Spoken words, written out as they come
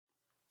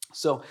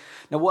So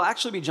now we'll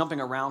actually be jumping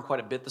around quite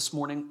a bit this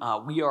morning.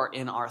 We are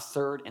in our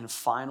third and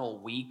final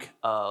week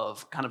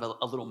of kind of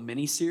a little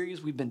mini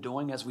series we've been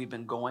doing as we've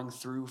been going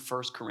through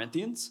 1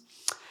 Corinthians.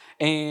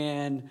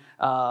 And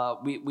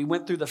we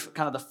went through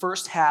the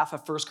first half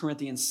of 1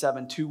 Corinthians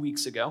 7 2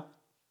 weeks ago.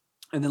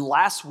 And then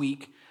last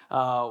week,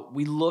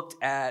 we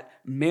looked at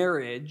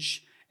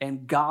marriage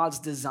and God's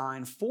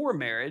design for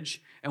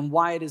marriage and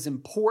why it is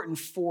important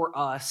for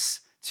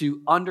us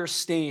to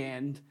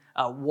understand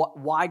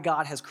why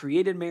God has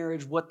created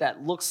marriage, what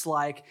that looks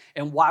like,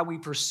 and why we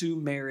pursue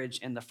marriage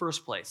in the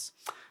first place.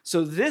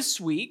 So this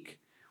week,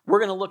 we're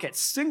going to look at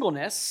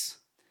singleness,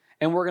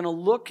 and we're going to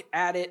look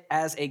at it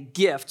as a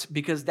gift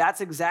because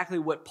that's exactly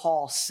what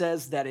Paul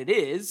says that it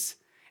is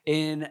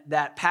in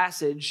that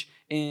passage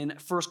in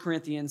 1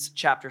 Corinthians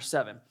chapter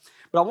 7.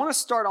 But I want to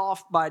start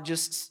off by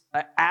just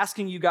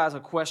asking you guys a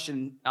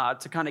question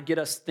to kind of get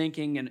us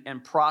thinking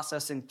and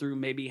processing through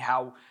maybe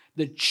how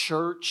the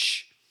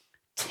church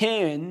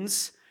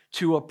tends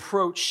to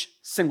approach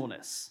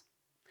singleness.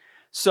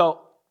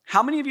 So,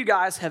 how many of you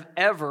guys have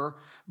ever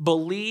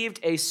believed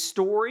a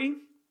story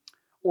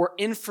or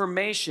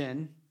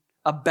information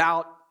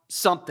about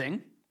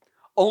something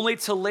only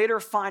to later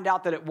find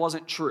out that it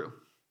wasn't true?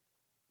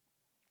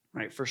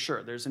 Right, for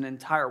sure. There's an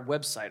entire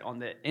website on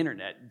the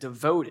internet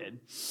devoted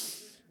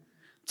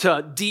to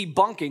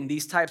debunking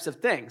these types of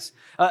things.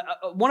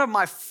 One of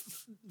my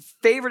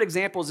favorite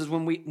examples is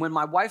when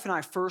my wife and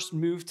I first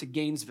moved to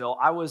Gainesville,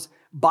 I was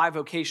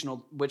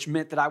bivocational, which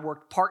meant that I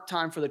worked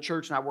part-time for the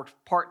church and I worked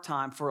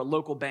part-time for a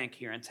local bank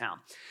here in town.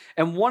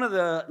 And one of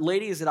the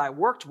ladies that I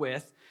worked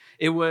with,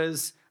 it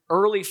was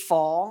early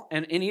fall,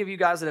 and any of you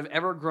guys that have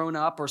ever grown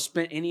up or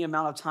spent any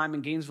amount of time in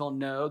Gainesville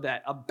know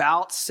that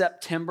about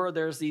September,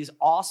 there's these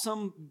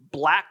awesome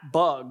black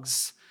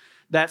bugs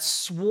that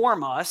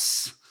swarm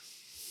us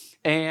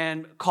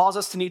and cause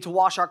us to need to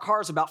wash our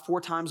cars about 4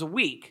 times a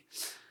week.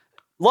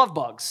 Love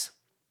bugs.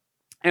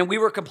 And we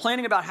were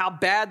complaining about how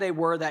bad they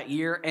were that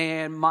year,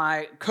 and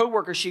my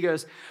coworker, she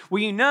goes,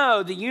 well, you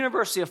know, the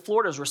University of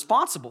Florida is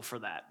responsible for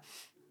that.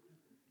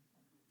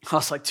 I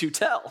was like, to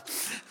tell.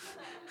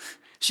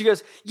 She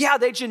goes, yeah,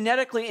 they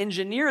genetically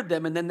engineered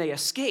them and then they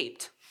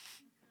escaped.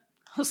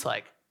 I was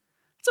like,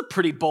 that's a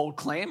pretty bold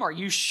claim. Are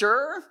you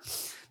sure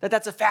that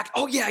that's a fact?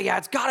 Oh, yeah,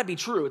 it's got to be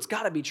true. It's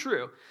got to be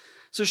true.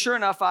 So sure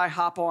enough, I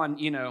hop on,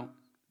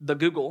 the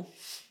Google,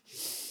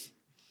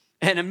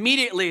 and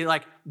immediately,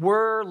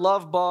 were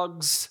love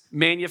bugs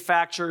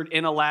manufactured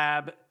in a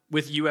lab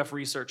with UF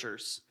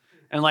researchers?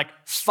 And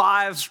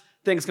 5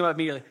 things come up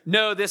immediately.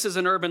 No, this is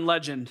an urban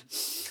legend.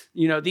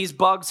 These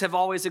bugs have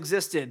always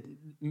existed,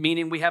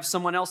 meaning we have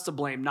someone else to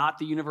blame, not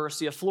the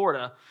University of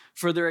Florida,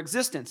 for their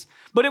existence.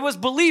 But it was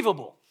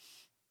believable,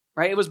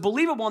 right? It was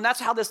believable, and that's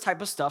how this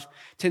type of stuff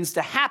tends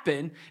to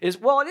happen is,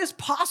 well, it is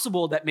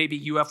possible that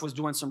maybe UF was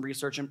doing some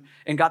research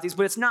and got these,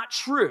 but it's not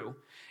true.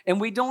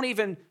 And we don't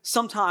even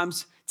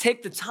sometimes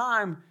take the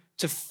time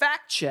to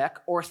fact check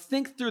or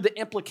think through the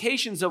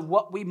implications of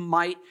what we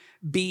might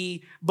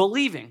be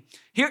believing.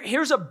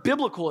 Here's a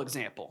biblical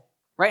example,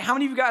 right? How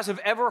many of you guys have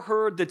ever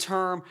heard the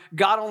term,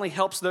 God only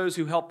helps those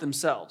who help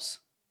themselves?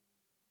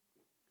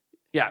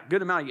 Yeah,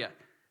 good amount of you.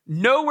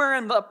 Nowhere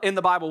in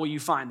the Bible will you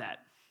find that.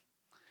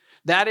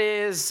 That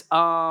is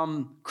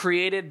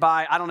created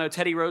by,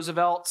 Teddy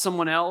Roosevelt,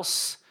 someone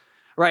else,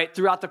 right?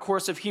 Throughout the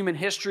course of human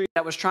history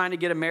that was trying to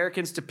get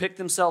Americans to pick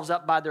themselves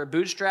up by their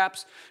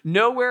bootstraps.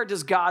 Nowhere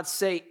does God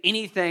say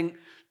anything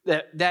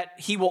that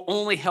he will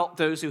only help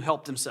those who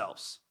help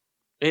themselves.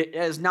 It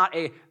is not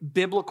a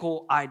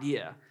biblical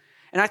idea.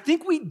 And I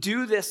think we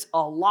do this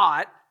a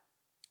lot,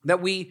 that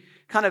we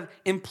kind of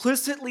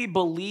implicitly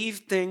believe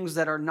things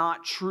that are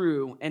not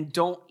true and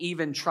don't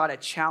even try to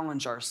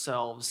challenge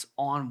ourselves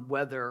on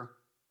whether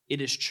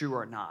it is true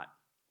or not.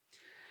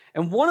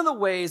 And one of the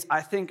ways I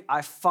think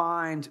I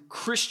find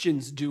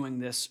Christians doing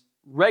this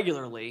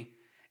regularly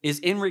is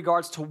in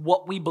regards to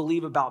what we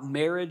believe about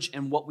marriage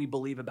and what we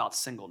believe about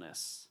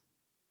singleness.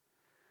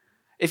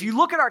 If you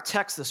look at our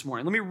text this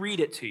morning, let me read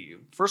it to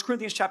you. 1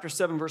 Corinthians chapter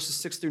 7, verses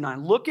 6 through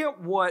 9. Look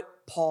at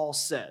what Paul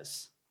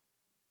says.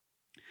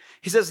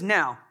 He says,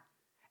 now,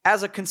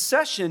 as a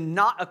concession,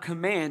 not a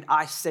command,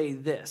 I say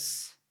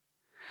this.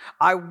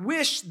 I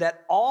wish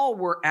that all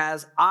were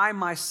as I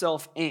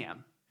myself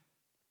am.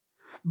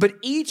 But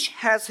each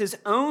has his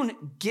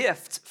own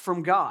gift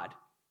from God,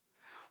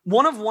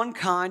 one of one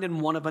kind and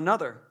one of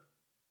another.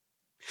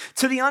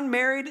 To the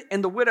unmarried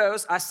and the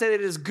widows, I say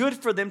that it is good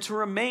for them to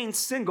remain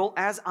single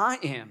as I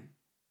am.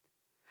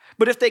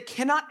 But if they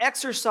cannot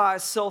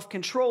exercise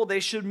self-control, they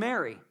should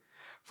marry.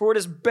 For it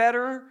is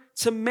better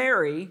to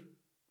marry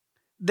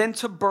than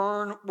to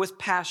burn with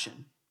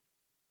passion.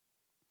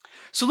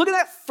 So look at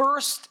that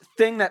first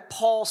thing that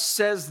Paul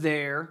says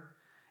there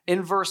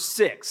in verse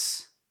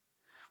 6.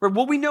 Where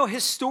what we know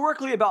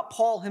historically about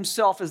Paul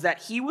himself is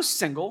that he was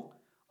single,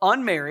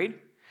 unmarried,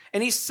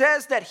 and he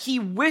says that he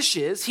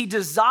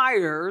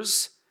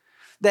desires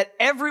that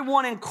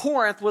everyone in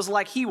Corinth was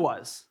like he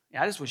was.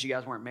 Yeah, I just wish you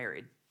guys weren't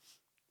married.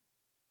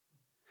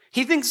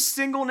 He thinks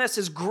singleness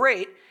is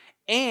great,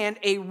 and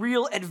a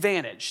real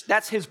advantage.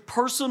 That's his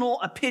personal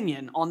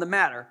opinion on the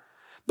matter.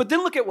 But then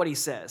look at what he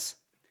says.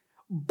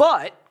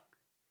 But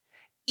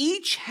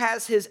each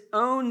has his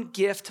own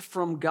gift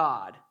from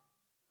God,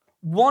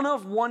 one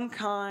of one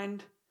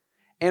kind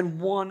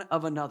and one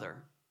of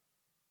another.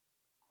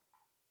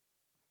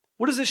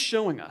 What is this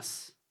showing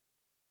us?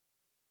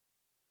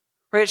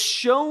 Right, it's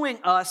showing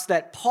us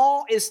that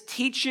Paul is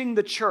teaching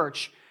the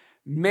church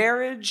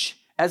marriage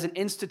as an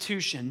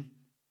institution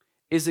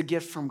is a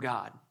gift from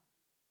God.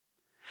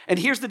 And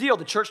here's the deal.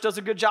 The church does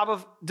a good job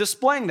of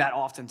displaying that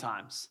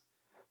oftentimes.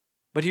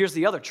 But here's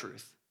the other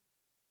truth.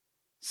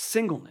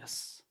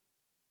 Singleness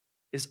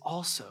is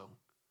also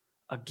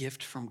a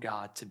gift from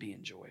God to be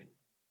enjoyed.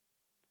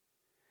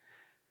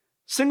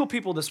 Single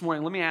people this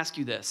morning, let me ask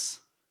you this.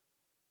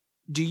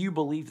 Do you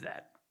believe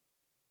that?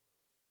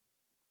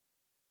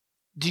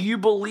 Do you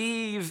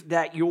believe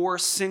that your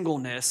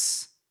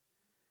singleness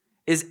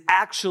is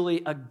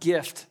actually a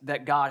gift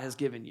that God has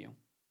given you?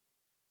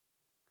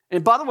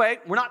 And by the way,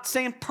 we're not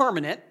saying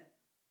permanent,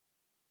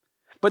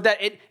 but that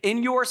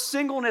in your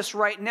singleness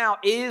right now,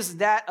 is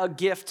that a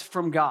gift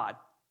from God?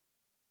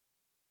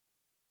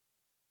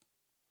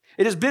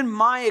 It has been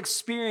my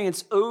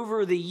experience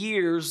over the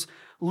years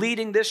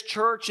leading this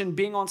church and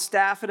being on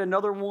staff at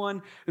another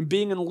one and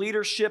being in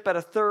leadership at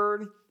a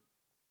third,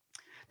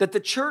 that the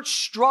church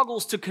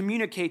struggles to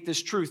communicate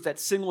this truth that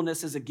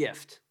singleness is a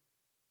gift.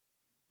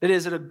 It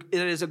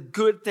is a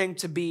good thing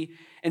to be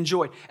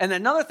enjoyed. And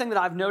another thing that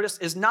I've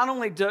noticed is not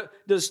only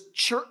does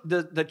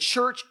the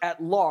church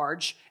at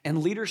large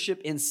and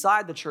leadership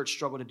inside the church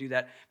struggle to do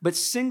that, but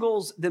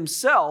singles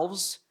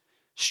themselves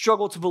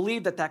struggle to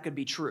believe that that could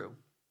be true.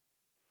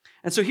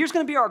 And so here's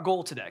going to be our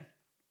goal today.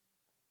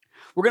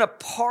 We're going to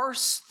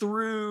parse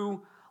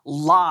through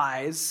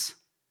lies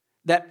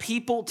that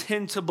people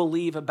tend to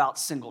believe about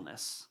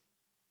singleness.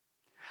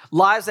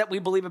 Lies that we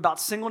believe about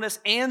singleness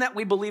and that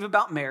we believe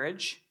about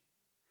marriage.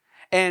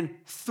 And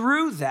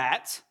through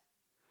that,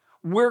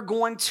 we're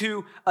going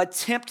to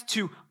attempt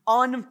to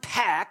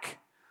unpack,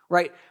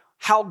 right,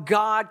 how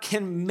God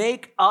can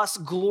make us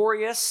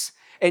glorious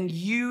and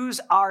use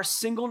our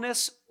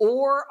singleness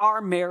or our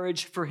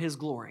marriage for his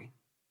glory.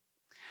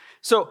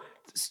 So,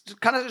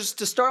 kind of just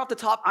to start off the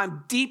top,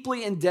 I'm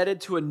deeply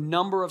indebted to a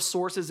number of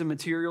sources and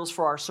materials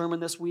for our sermon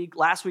this week.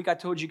 Last week, I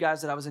told you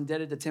guys that I was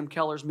indebted to Tim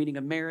Keller's Meaning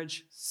of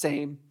Marriage.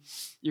 Same.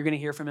 You're going to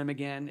hear from him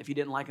again. If you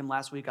didn't like him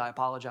last week, I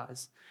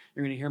apologize.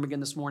 You're going to hear him again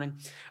this morning.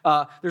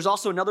 There's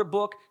also another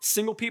book,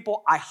 Single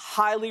People. I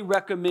highly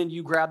recommend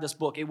you grab this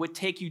book. It would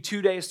take you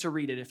 2 days to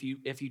read it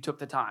if you took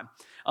the time.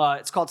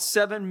 It's called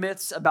 7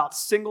 Myths About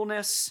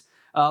Singleness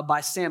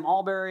by Sam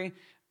Allberry.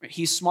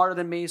 He's smarter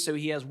than me, so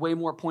he has way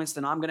more points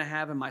than I'm going to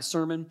have in my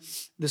sermon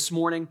this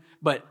morning.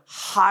 But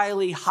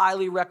highly,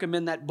 highly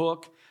recommend that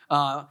book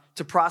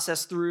to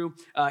process through.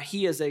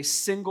 He is a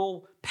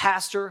single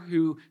pastor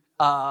who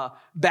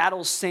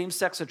battles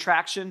same-sex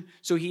attraction.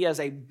 So he has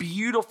a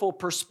beautiful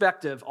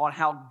perspective on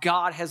how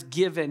God has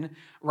given,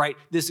 right,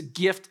 this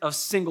gift of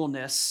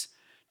singleness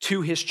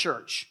to his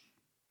church.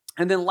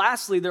 And then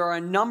lastly, there are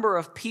a number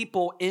of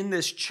people in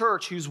this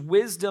church whose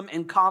wisdom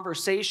and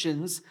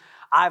conversations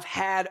I've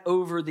had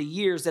over the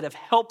years that have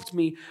helped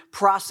me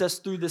process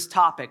through this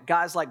topic.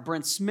 Guys like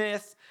Brent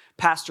Smith,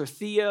 Pastor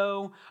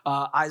Theo,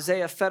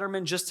 Isaiah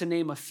Fetterman, just to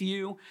name a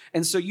few.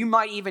 And so you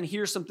might even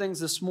hear some things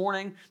this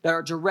morning that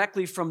are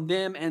directly from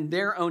them and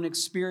their own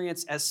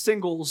experience as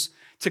singles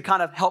to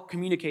kind of help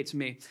communicate to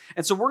me.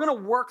 And so we're going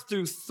to work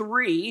through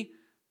 3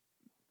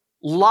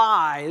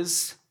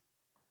 lies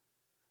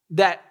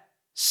that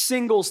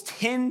singles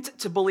tend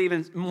to believe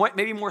in,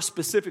 maybe more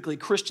specifically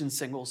Christian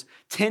singles,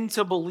 tend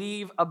to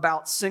believe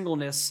about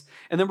singleness.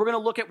 And then we're going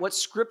to look at what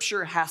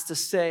Scripture has to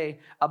say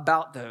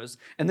about those.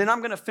 And then I'm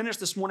going to finish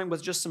this morning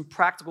with just some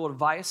practical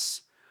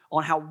advice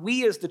on how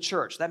we as the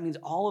church, that means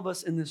all of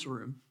us in this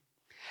room,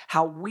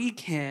 how we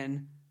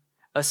can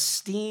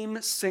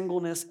esteem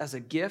singleness as a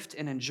gift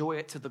and enjoy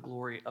it to the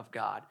glory of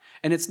God.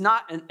 And it's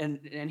not,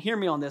 and hear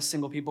me on this,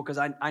 single people, because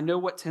I know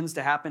what tends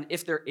to happen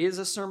if there is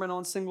a sermon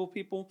on single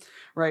people,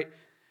 right?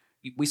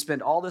 We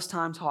spend all this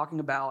time talking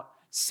about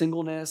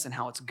singleness and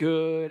how it's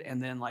good, and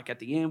then like at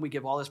the end, we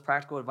give all this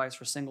practical advice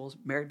for singles.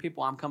 Married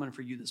people, I'm coming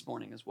for you this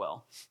morning as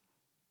well.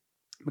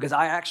 Because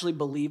I actually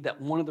believe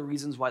that one of the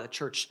reasons why the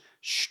church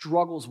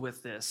struggles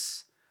with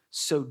this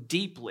so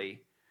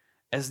deeply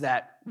is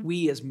that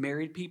we as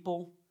married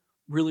people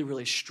really,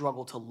 really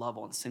struggle to love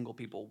on single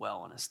people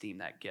well and esteem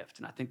that gift.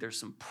 And I think there's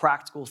some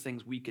practical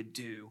things we could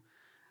do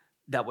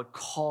that would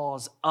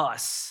cause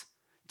us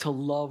to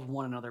love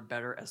one another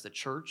better as the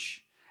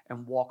church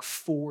and walk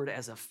forward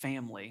as a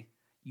family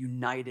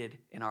united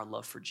in our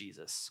love for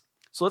Jesus.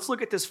 So let's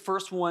look at this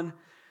first one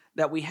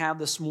that we have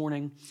this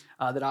morning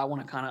that I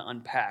want to kind of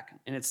unpack.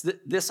 And it's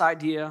this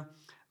idea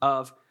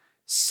of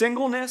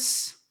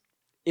singleness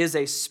is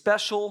a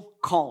special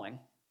calling.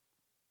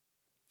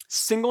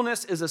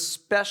 Singleness is a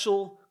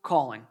special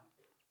calling.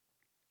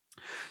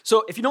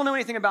 So if you don't know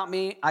anything about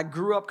me, I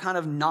grew up kind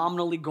of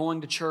nominally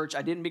going to church.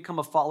 I didn't become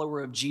a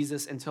follower of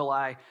Jesus until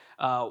I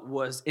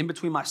was in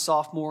between my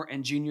sophomore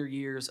and junior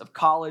years of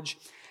college.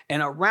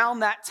 And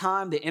around that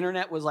time, the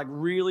internet was like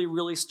really,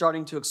 really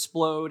starting to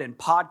explode, and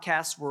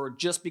podcasts were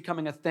just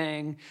becoming a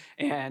thing,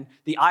 and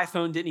the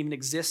iPhone didn't even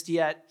exist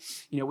yet.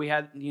 We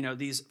had,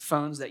 these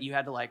phones that you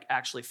had to like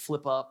actually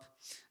flip up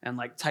and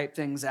like type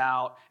things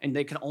out, and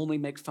they could only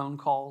make phone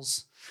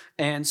calls.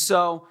 And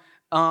so,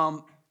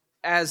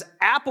 as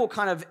Apple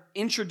kind of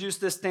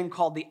introduced this thing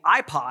called the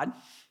iPod,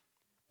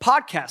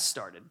 podcasts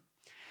started.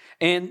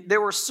 And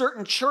there were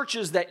certain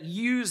churches that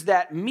used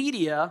that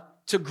media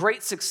to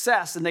great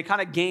success, and they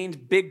kind of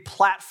gained big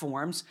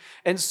platforms.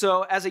 And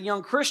so as a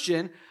young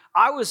Christian,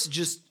 I was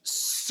just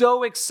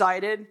so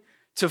excited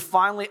to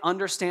finally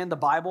understand the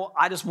Bible.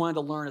 I just wanted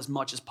to learn as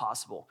much as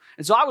possible.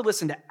 And so I would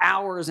listen to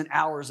hours and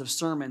hours of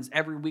sermons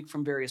every week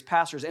from various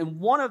pastors. And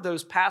one of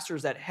those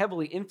pastors that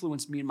heavily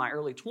influenced me in my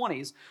early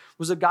 20s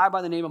was a guy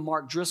by the name of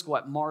Mark Driscoll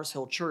at Mars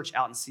Hill Church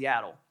out in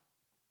Seattle.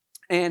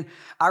 And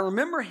I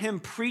remember him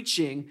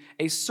preaching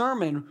a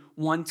sermon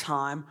one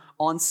time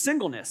on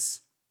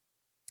singleness.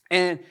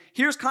 And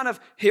here was kind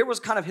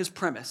of his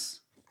premise.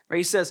 Right?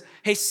 He says,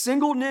 hey,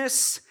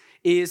 singleness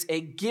is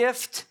a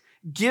gift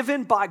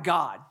given by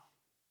God.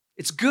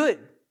 It's good,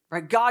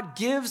 right? God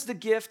gives the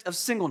gift of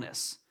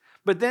singleness.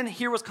 But then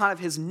here was kind of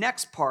his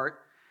next part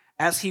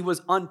as he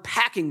was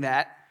unpacking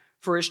that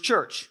for his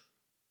church.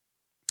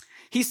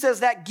 He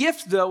says that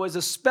gift, though, is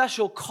a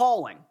special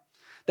calling,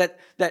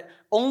 that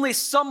only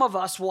some of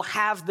us will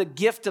have the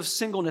gift of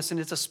singleness, and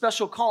it's a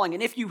special calling.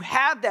 And if you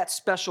have that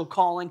special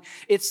calling,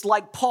 it's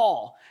like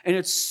Paul, and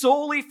it's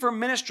solely for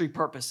ministry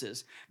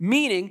purposes.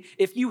 Meaning,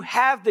 if you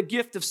have the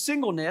gift of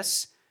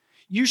singleness,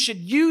 you should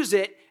use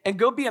it and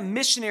go be a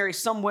missionary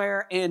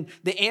somewhere in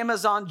the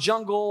Amazon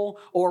jungle,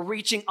 or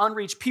reaching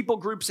unreached people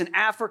groups in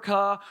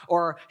Africa,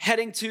 or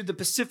heading to the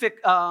Pacific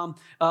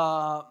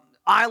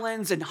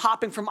islands and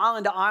hopping from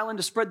island to island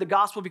to spread the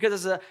gospel,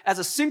 because as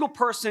a single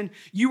person,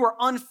 you are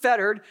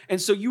unfettered,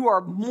 and so you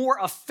are more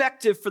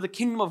effective for the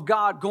kingdom of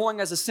God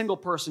going as a single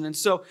person. And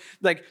so,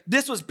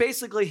 this was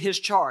basically his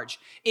charge.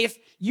 If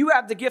you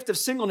have the gift of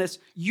singleness,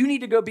 you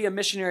need to go be a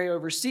missionary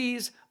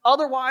overseas.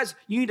 Otherwise,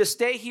 you need to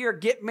stay here,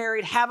 get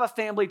married, have a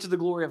family to the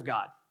glory of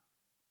God.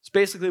 It's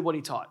basically what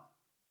he taught.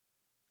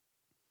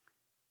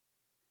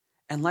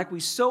 And like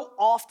we so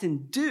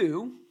often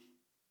do,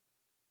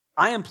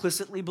 I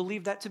implicitly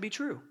believe that to be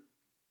true.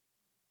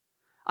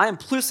 I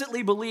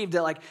implicitly believe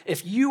that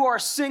if you are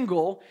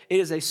single, it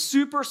is a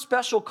super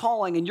special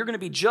calling, and you're going to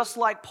be just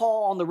like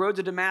Paul on the road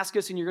to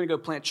Damascus, and you're going to go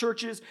plant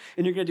churches,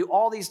 and you're going to do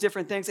all these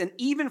different things. And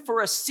even for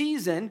a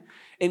season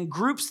in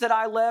groups that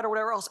I led or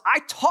whatever else, I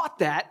taught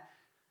that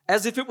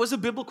as if it was a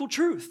biblical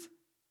truth.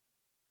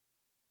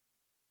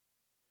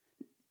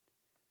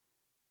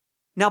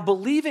 Now,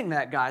 believing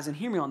that, guys, and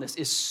hear me on this,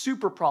 is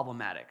super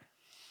problematic.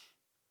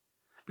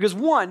 Because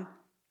one,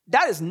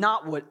 that is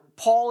not what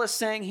Paul is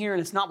saying here,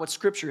 and it's not what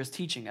Scripture is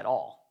teaching at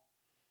all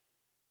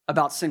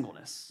about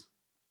singleness.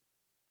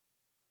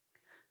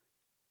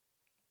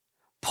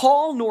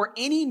 Paul nor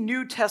any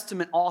New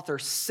Testament author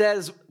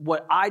says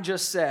what I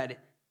just said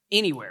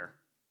anywhere.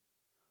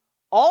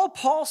 All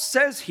Paul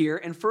says here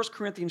in 1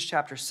 Corinthians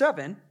chapter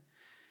 7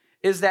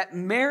 is that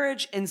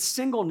marriage and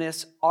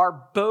singleness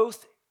are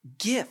both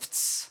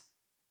gifts,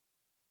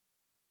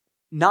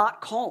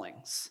 not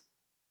callings.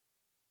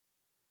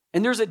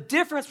 And there's a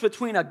difference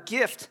between a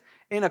gift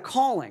and a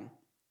calling.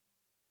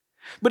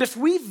 But if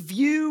we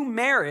view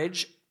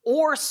marriage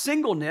or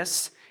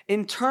singleness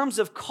in terms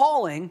of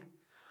calling,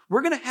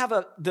 we're going to have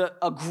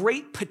a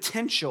great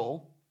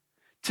potential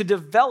to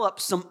develop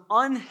some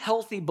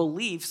unhealthy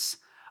beliefs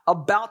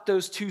about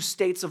those two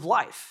states of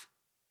life.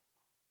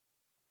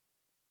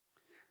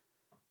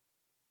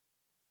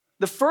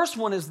 The first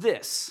one is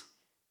this,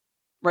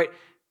 right?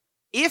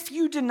 If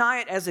you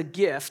deny it as a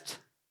gift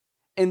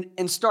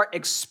and start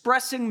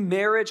expressing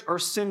marriage or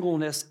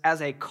singleness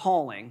as a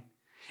calling,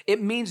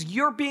 it means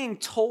you're being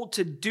told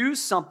to do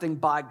something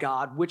by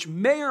God which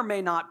may or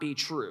may not be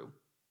true.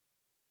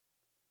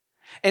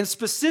 And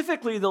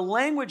specifically, the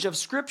language of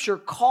Scripture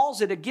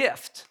calls it a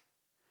gift,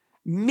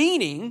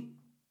 meaning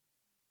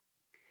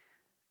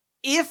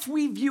if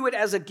we view it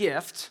as a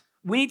gift,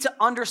 we need to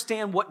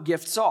understand what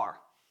gifts are.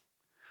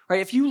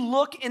 Right? If you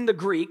look in the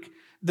Greek,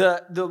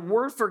 the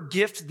word for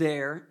gift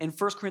there in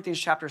 1 Corinthians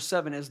chapter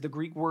 7 is the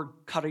Greek word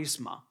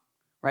charisma,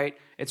 right?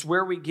 It's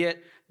where we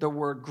get the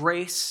word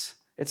grace.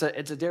 It's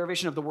a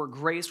derivation of the word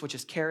grace, which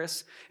is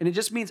charis, and it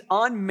just means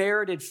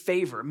unmerited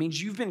favor. It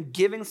means you've been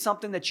given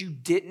something that you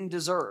didn't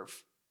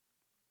deserve.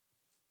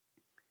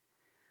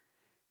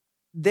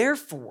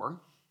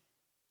 Therefore,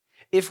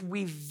 if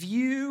we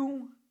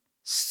view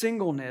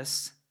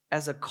singleness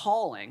as a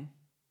calling,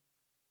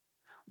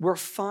 we're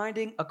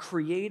finding a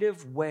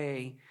creative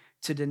way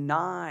to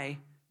deny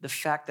the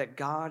fact that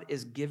God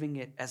is giving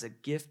it as a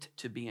gift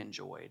to be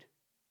enjoyed,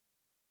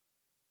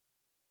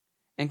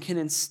 and can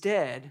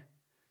instead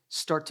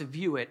start to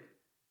view it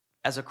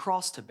as a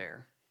cross to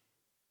bear.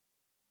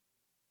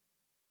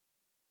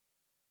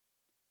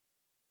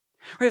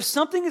 Right? If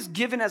something is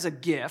given as a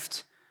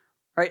gift,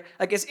 right?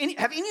 Like, have any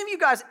of you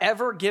guys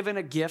ever given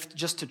a gift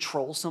just to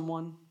troll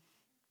someone?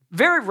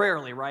 Very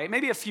rarely, right?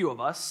 Maybe a few of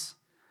us.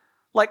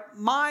 Like,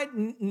 my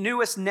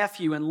newest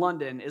nephew in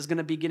London is going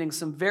to be getting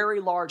some very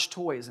large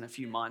toys in a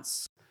few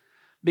months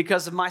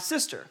because of my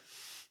sister.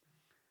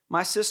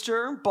 My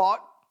sister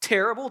bought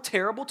terrible,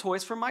 terrible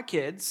toys for my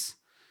kids,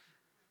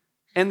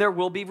 and there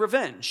will be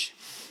revenge.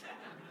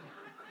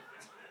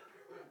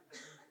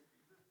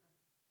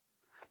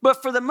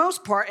 But for the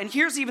most part, and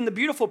here's even the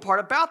beautiful part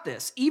about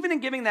this, even in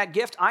giving that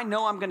gift, I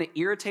know I'm going to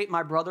irritate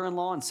my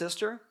brother-in-law and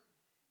sister.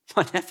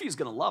 My nephew's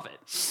going to love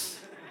it.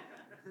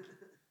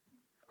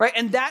 Right?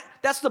 And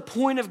that's the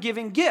point of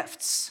giving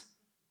gifts.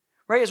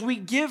 Right? Is we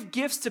give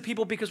gifts to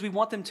people because we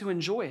want them to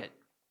enjoy it.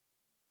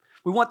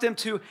 We want them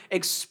to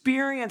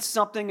experience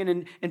something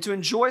and to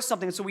enjoy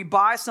something. And so we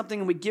buy something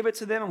and we give it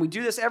to them. And we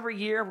do this every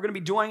year. We're going to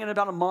be doing it in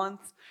about a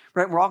month.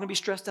 Right? We're all going to be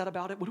stressed out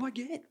about it. What do I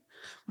get?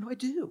 What do I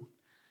do?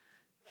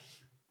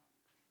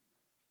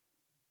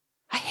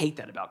 I hate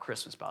that about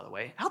Christmas, by the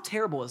way. How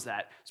terrible is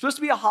that? It's supposed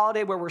to be a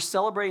holiday where we're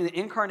celebrating the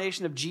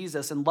incarnation of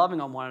Jesus and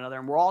loving on one another,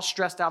 and we're all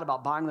stressed out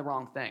about buying the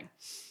wrong thing.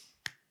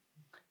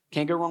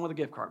 Can't go wrong with a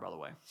gift card, by the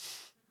way.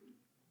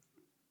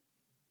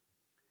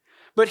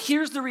 But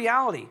here's the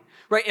reality,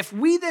 right? If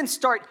we then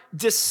start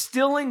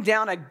distilling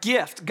down a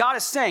gift, God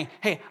is saying,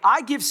 hey,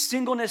 I give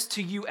singleness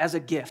to you as a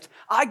gift.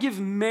 I give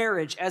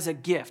marriage as a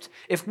gift.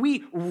 If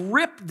we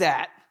rip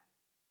that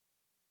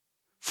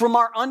from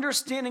our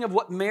understanding of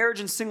what marriage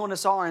and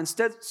singleness are, and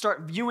instead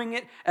start viewing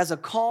it as a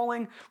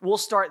calling, we'll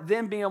start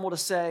then being able to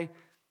say,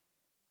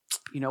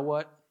 you know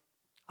what?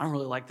 I don't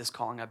really like this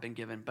calling I've been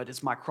given, but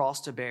it's my cross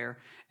to bear.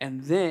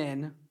 And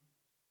then,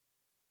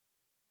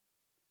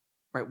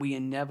 right, we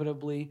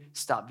inevitably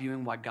stop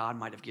viewing why God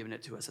might have given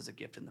it to us as a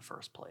gift in the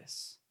first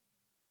place.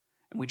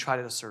 And we try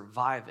to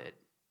survive it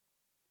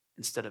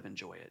instead of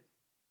enjoy it.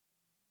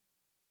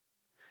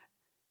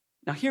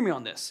 Now, hear me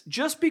on this.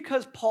 Just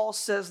because Paul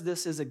says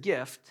this is a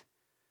gift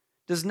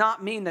does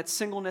not mean that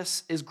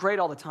singleness is great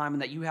all the time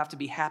and that you have to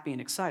be happy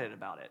and excited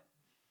about it.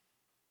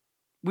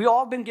 We all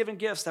have been given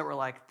gifts that were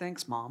like,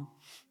 thanks, Mom.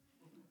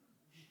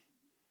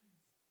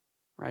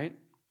 Right?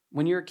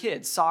 When you're a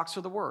kid, socks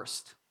are the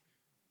worst.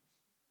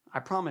 I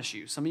promise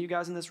you, some of you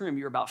guys in this room,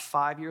 you're about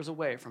 5 years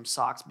away from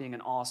socks being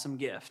an awesome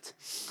gift.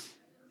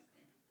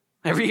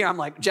 Every year I'm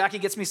like, Jackie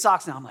gets me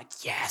socks now. I'm like,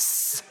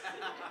 yes.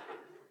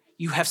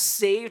 You have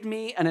saved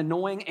me an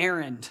annoying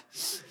errand.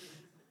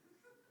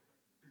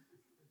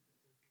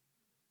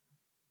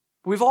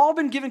 We've all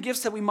been given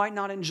gifts that we might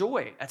not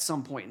enjoy at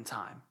some point in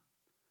time.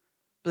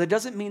 But that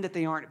doesn't mean that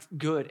they aren't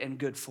good and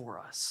good for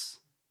us.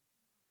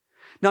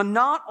 Now,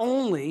 not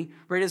only,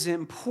 right, is it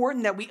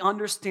important that we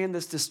understand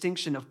this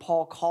distinction of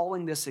Paul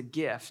calling this a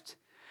gift,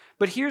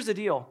 but here's the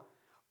deal.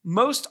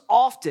 Most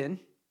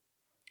often,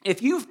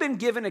 if you've been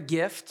given a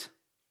gift,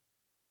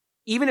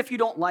 even if you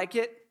don't like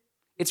it,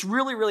 it's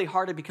really, really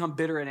hard to become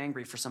bitter and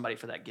angry for somebody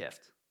for that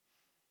gift.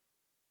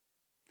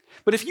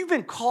 But if you've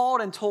been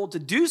called and told to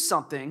do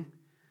something,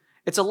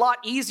 it's a lot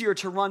easier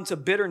to run to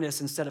bitterness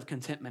instead of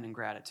contentment and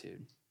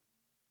gratitude.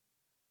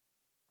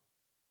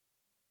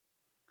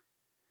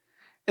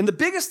 And the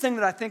biggest thing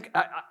that I think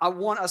I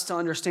want us to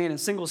understand, and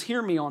singles,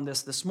 hear me on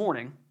this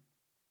morning,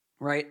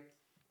 right?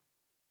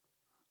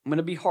 I'm going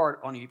to be hard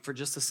on you for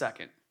just a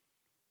second,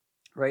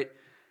 right?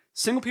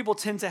 Single people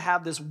tend to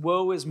have this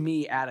woe is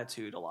me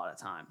attitude a lot of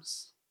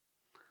times.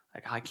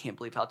 Like, I can't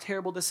believe how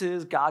terrible this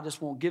is. God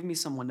just won't give me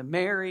someone to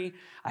marry.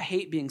 I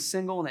hate being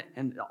single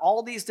and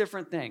all these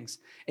different things.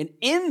 And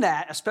in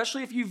that,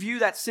 especially if you view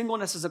that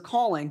singleness as a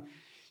calling,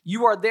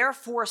 you are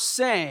therefore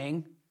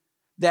saying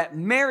that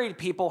married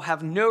people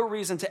have no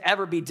reason to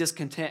ever be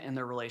discontent in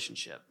their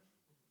relationship.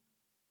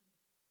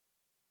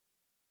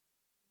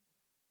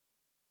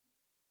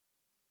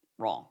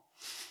 Wrong.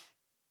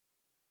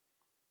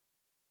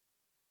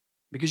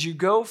 Because you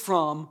go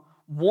from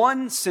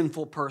one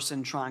sinful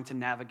person trying to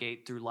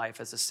navigate through life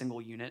as a single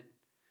unit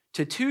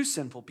to two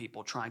sinful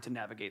people trying to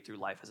navigate through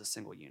life as a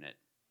single unit.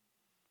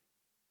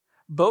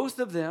 Both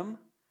of them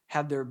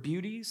have their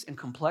beauties and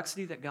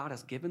complexity that God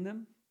has given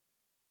them.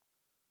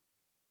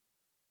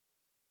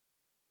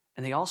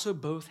 And they also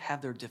both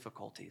have their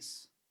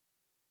difficulties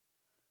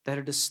that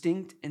are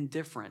distinct and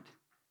different,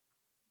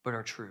 but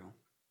are true.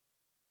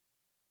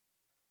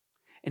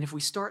 And if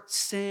we start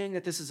saying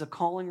that this is a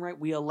calling, right,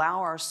 we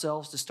allow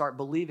ourselves to start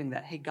believing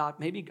that, hey, God,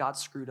 maybe God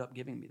screwed up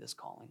giving me this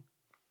calling.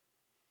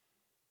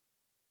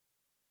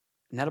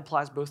 And that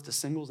applies both to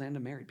singles and to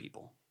married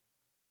people.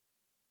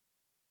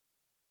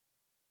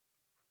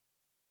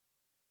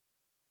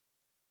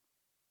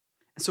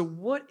 And so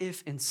what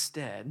if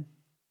instead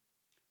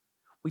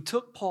we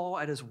took Paul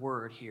at his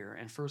word here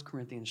in 1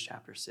 Corinthians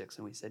chapter 6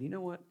 and we said, you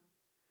know what?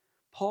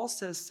 Paul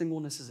says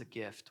singleness is a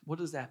gift. What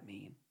does that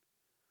mean?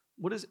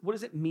 What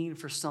does it mean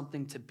for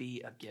something to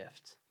be a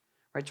gift?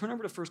 Right? Turn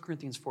over to 1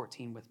 Corinthians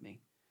 14 with me.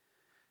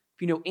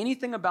 If you know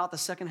anything about the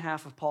second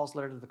half of Paul's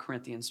letter to the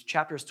Corinthians,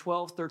 chapters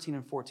 12, 13,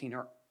 and 14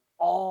 are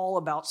all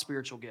about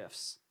spiritual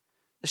gifts.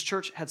 This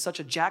church had such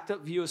a jacked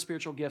up view of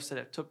spiritual gifts that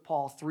it took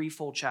Paul 3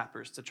 full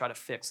chapters to try to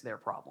fix their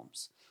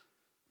problems.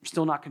 I'm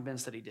still not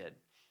convinced that he did.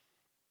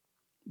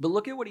 But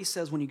look at what he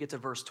says when you get to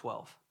verse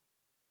 12.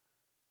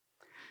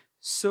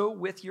 So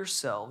with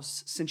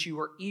yourselves, since you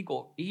are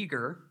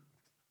eager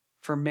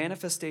for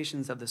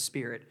manifestations of the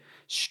Spirit,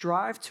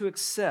 strive to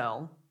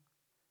excel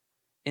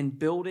in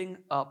building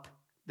up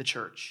the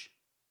church.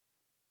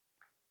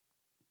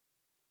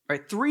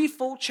 Right, 3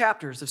 full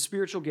chapters of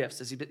spiritual gifts.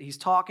 As he's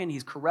talking,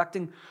 he's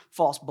correcting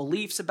false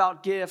beliefs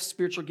about gifts,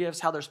 spiritual gifts,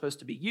 how they're supposed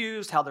to be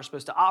used, how they're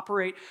supposed to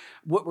operate,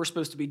 what we're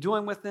supposed to be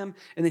doing with them.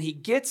 And then he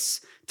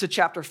gets to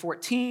chapter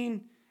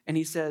 14, and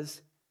he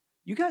says,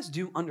 you guys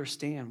do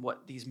understand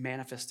what these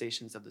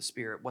manifestations of the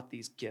Spirit, what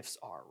these gifts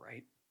are,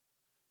 right?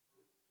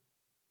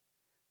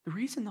 The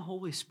reason the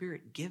Holy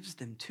Spirit gives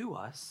them to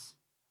us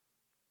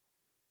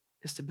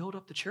is to build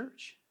up the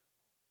church.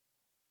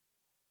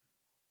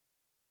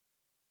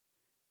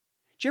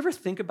 Do you ever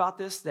think about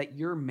this, that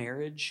your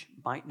marriage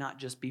might not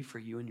just be for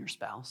you and your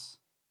spouse,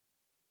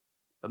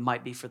 but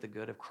might be for the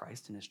good of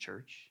Christ and his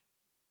church?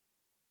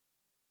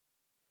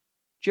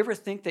 Do you ever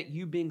think that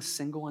you being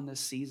single in this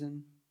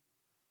season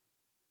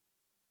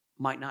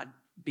might not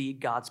be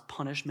God's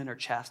punishment or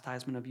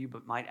chastisement of you,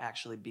 but might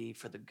actually be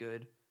for the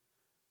good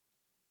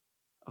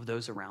of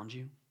those around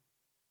you?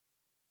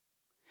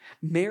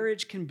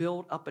 Marriage can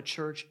build up a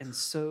church, and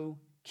so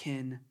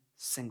can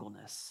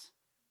singleness.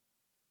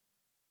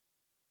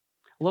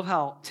 I love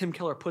how Tim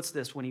Keller puts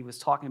this when he was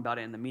talking about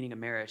it in The Meaning of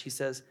Marriage. He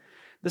says,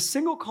 the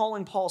single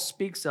calling Paul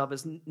speaks of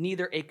is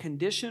neither a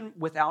condition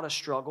without a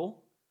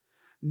struggle,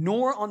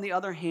 nor, on the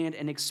other hand,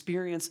 an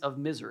experience of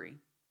misery.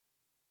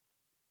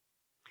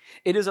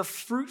 It is a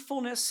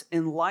fruitfulness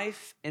in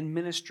life and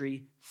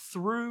ministry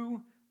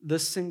through the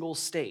single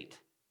state.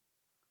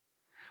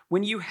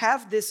 When you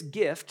have this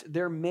gift,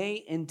 there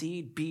may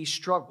indeed be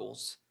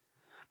struggles,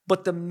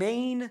 but the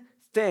main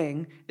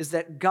thing is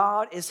that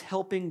God is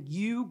helping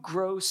you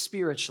grow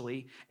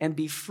spiritually and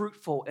be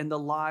fruitful in the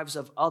lives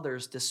of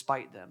others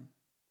despite them.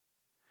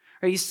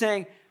 He's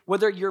saying,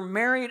 whether you're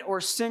married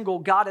or single,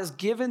 God has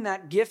given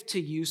that gift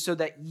to you so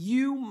that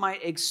you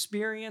might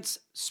experience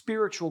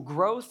spiritual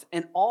growth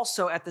and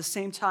also at the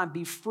same time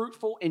be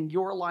fruitful in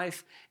your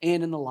life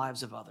and in the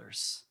lives of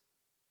others.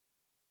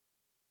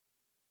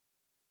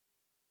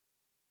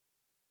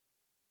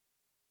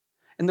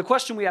 And the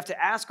question we have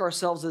to ask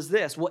ourselves is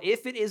this: well,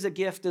 if it is a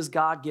gift, does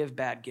God give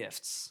bad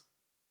gifts?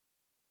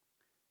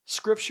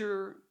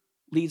 Scripture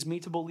leads me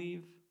to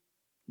believe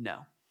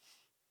no.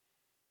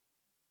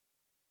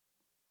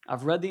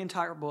 I've read the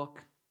entire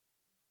book.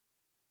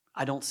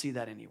 I don't see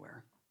that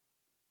anywhere.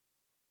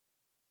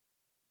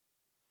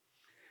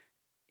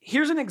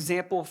 Here's an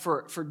example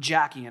for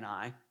Jackie and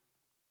I,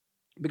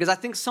 because I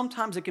think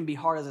sometimes it can be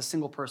hard as a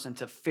single person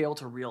to fail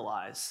to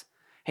realize,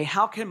 hey,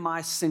 how can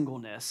my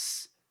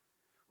singleness,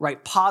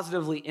 right,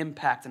 positively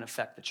impact and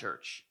affect the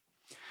church?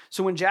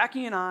 So when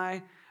Jackie and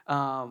I,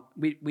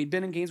 we'd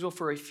been in Gainesville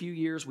for a few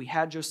years. We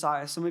had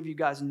Josiah. Some of you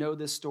guys know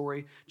this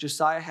story.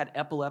 Josiah had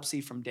epilepsy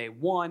from day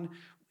one.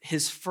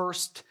 His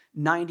first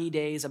 90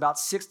 days, about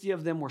 60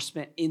 of them were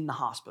spent in the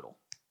hospital.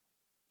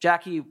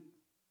 Jackie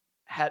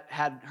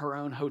had her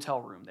own hotel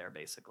room there,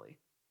 basically,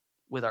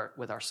 with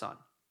our son.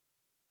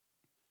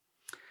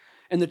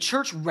 And the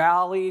church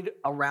rallied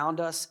around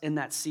us in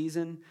that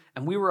season,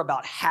 and we were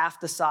about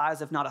half the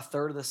size, if not a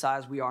third of the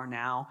size we are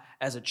now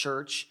as a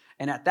church.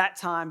 And at that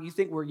time, you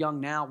think we're young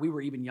now, we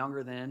were even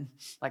younger then.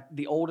 Like,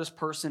 the oldest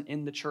person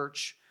in the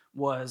church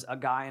was a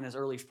guy in his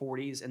early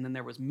 40s, and then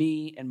there was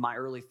me in my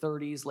early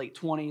 30s, late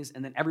 20s,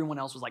 and then everyone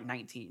else was like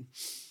 19.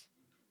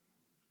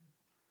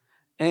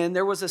 And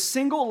there was a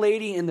single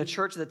lady in the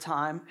church at the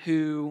time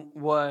who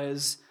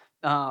was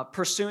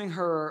pursuing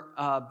her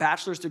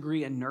bachelor's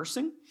degree in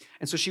nursing.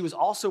 And so she was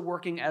also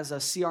working as a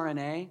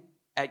CRNA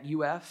at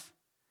UF.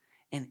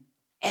 And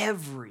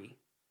every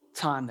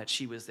time that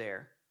she was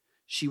there,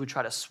 she would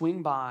try to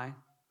swing by,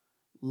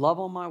 love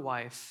on my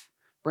wife,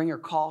 bring her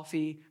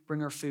coffee, bring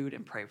her food,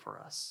 and pray for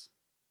us.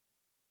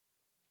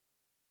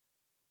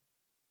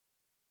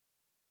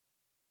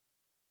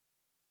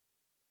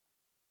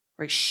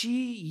 Right?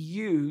 She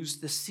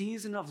used the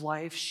season of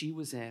life she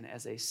was in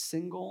as a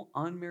single,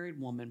 unmarried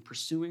woman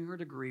pursuing her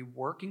degree,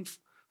 working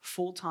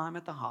full-time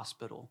at the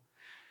hospital,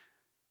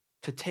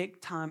 to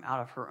take time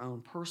out of her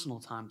own personal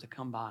time to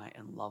come by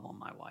and love on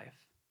my wife,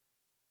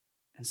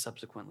 and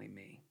subsequently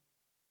me.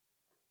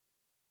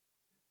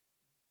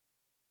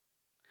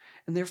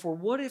 And therefore,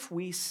 what if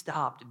we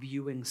stopped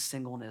viewing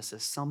singleness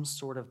as some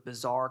sort of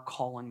bizarre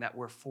calling that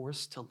we're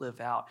forced to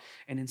live out,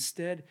 and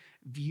instead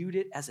viewed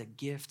it as a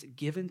gift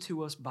given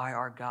to us by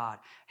our God?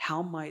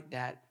 How might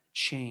that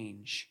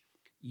change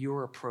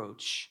your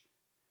approach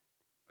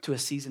to a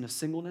season of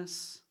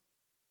singleness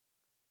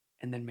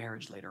and then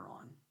marriage later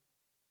on?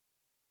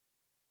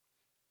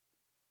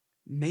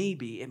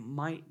 Maybe it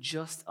might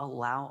just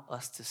allow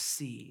us to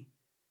see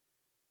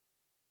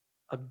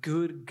a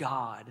good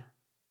God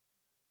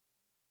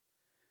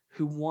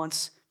who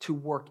wants to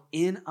work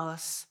in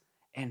us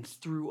and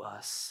through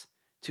us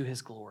to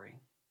his glory.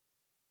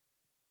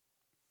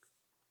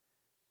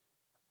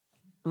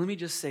 Let me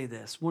just say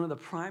this. One of the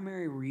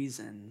primary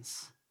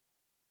reasons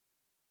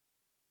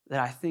that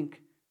I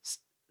think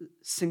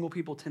single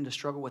people tend to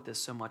struggle with this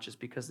so much is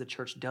because the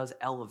church does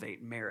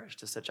elevate marriage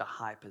to such a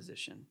high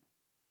position.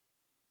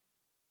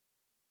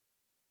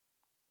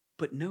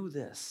 But know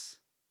this,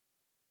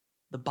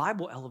 the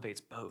Bible elevates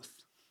both.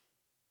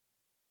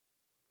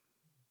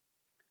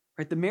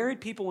 Right? The married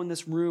people in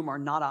this room are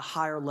not a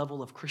higher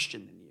level of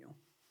Christian than you.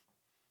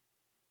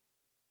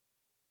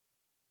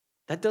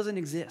 That doesn't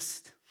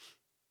exist.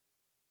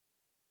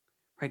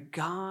 Right?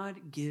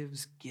 God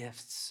gives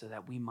gifts so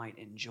that we might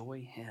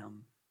enjoy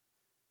him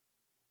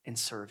and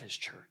serve his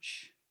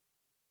church.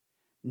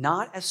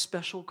 Not as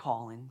special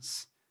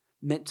callings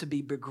meant to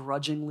be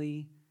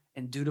begrudgingly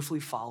and dutifully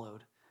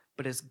followed,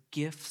 but as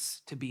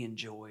gifts to be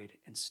enjoyed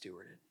and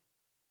stewarded.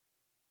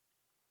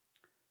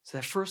 So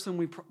that first thing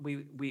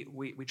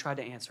we tried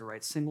to answer,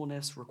 right?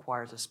 Singleness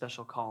requires a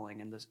special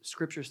calling, and the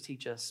scriptures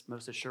teach us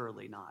most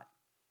assuredly not.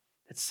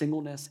 That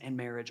singleness and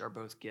marriage are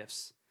both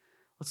gifts.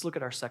 Let's look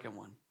at our second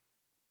one.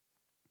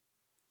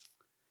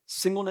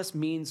 Singleness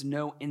means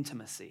no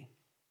intimacy.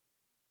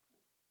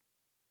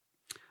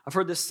 I've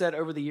heard this said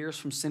over the years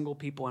from single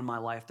people in my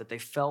life that they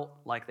felt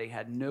like they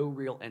had no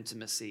real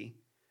intimacy,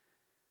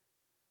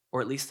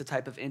 or at least the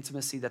type of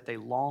intimacy that they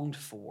longed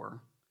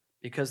for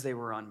because they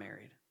were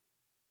unmarried.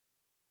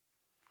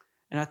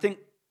 And I think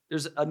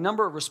there's a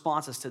number of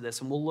responses to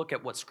this, and we'll look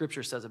at what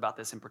Scripture says about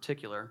this in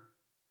particular.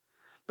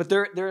 But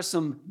there are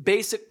some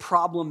basic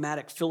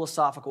problematic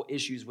philosophical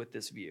issues with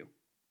this view.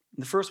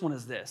 And the first one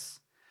is this.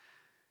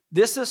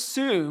 This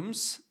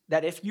assumes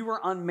that if you are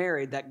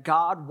unmarried, that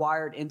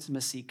God-wired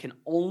intimacy can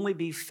only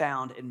be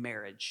found in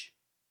marriage.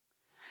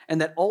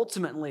 And that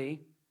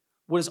ultimately,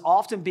 what is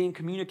often being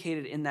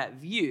communicated in that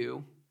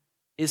view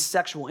is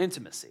sexual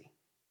intimacy.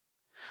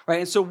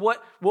 Right? And so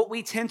what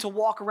we tend to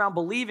walk around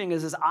believing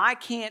is I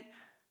can't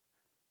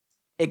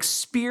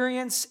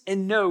experience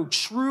and know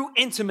true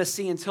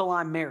intimacy until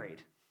I'm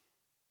married.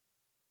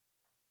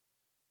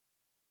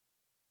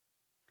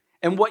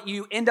 And what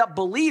you end up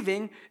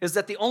believing is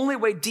that the only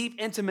way deep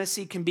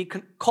intimacy can be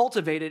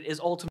cultivated is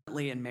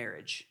ultimately in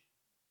marriage.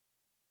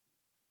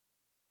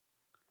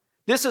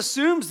 This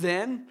assumes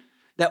then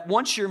that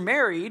once you're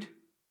married,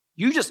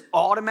 you just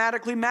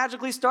automatically,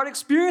 magically start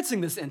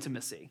experiencing this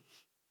intimacy.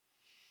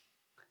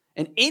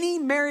 And any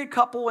married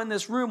couple in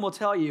this room will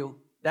tell you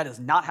that is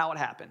not how it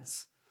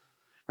happens.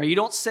 Right? You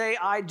don't say,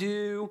 I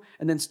do,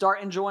 and then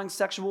start enjoying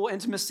sexual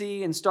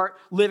intimacy and start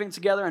living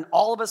together, and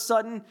all of a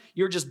sudden,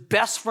 you're just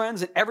best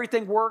friends and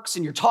everything works,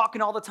 and you're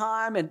talking all the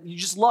time, and you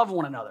just love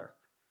one another.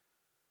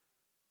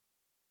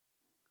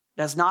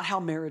 That's not how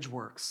marriage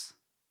works.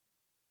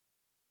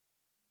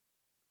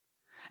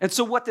 And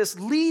so what this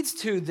leads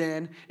to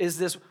then is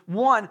this,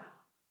 one,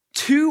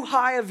 too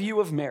high a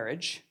view of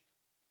marriage,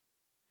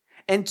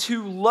 and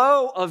too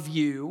low a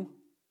view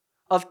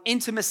of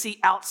intimacy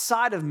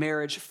outside of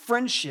marriage,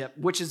 friendship,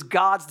 which is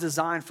God's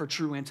design for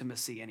true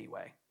intimacy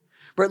anyway.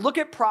 But look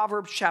at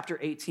Proverbs chapter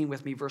 18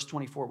 with me, verse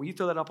 24. Will you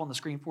throw that up on the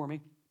screen for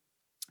me?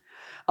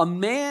 A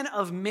man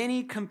of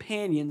many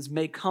companions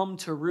may come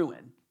to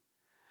ruin,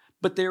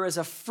 but there is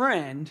a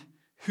friend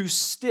who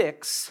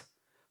sticks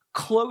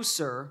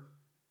closer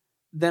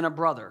than a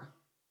brother.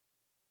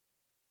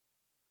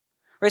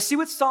 Right? See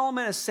what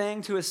Solomon is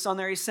saying to his son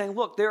there? He's saying,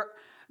 look,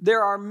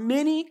 there are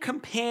many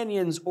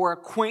companions or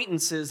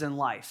acquaintances in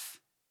life.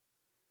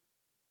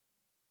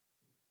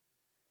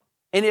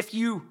 And if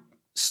you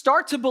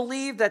start to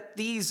believe that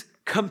these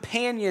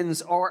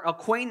companions or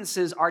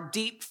acquaintances are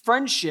deep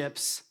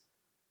friendships,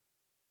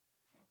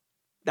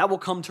 that will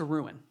come to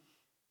ruin.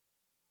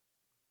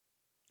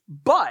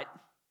 But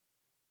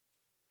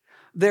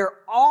there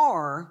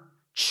are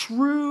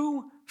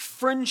true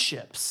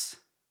friendships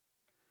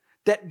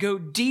that go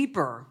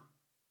deeper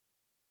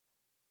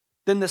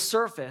than the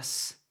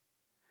surface.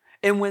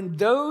 And when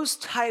those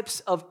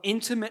types of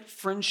intimate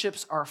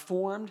friendships are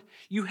formed,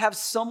 you have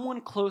someone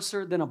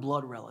closer than a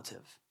blood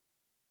relative.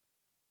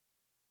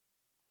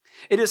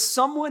 It is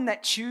someone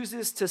that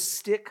chooses to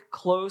stick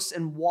close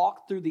and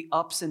walk through the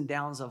ups and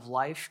downs of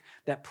life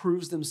that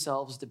proves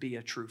themselves to be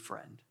a true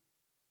friend.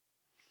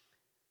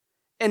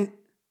 And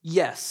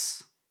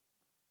yes,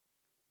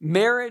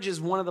 marriage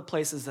is one of the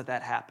places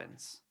that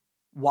happens.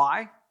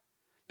 Why?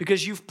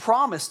 Because you've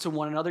promised to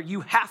one another,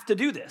 you have to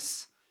do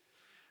this.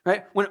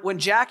 Right? When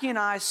Jackie and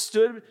I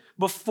stood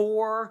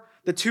before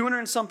the 200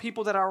 and some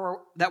people that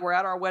were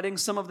at our wedding,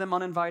 some of them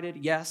uninvited.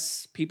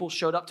 Yes, people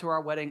showed up to our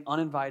wedding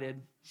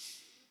uninvited.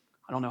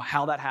 I don't know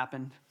how that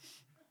happened.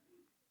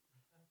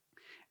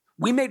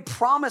 We made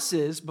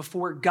promises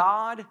before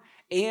God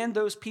and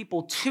those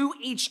people to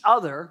each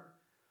other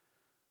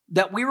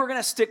that we were going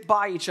to stick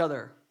by each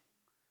other.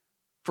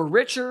 For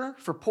richer,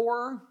 for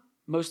poorer,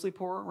 mostly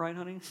poorer, right,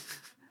 honey?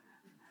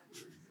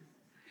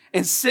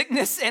 In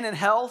sickness and in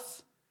health,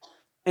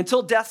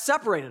 until death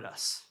separated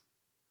us.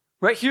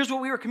 Right? Here's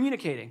what we were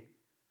communicating.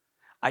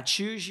 I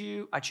choose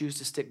you. I choose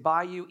to stick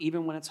by you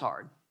even when it's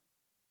hard.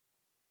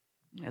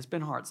 It's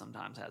been hard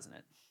sometimes, hasn't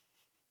it?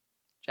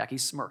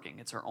 Jackie's smirking.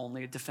 It's her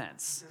only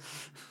defense.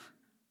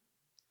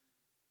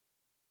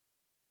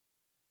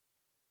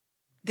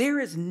 There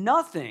is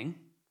nothing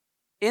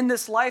in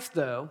this life,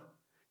 though,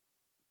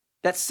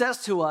 that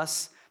says to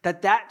us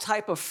that that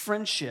type of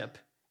friendship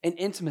and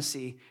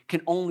intimacy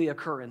can only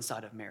occur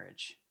inside of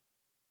marriage.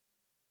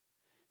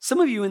 Some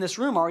of you in this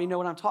room already know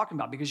what I'm talking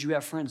about because you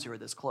have friends who are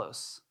this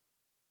close.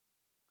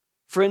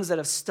 Friends that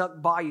have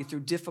stuck by you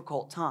through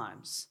difficult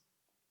times.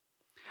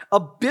 A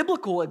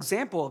biblical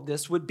example of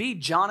this would be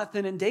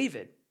Jonathan and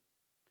David.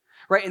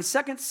 Right? In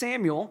 2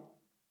 Samuel,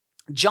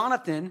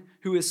 Jonathan,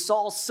 who is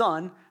Saul's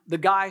son, the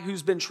guy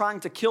who's been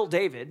trying to kill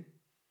David,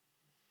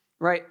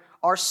 right,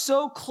 are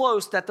so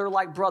close that they're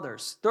like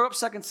brothers. Throw up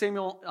 2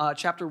 Samuel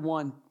chapter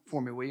 1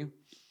 for me, will you?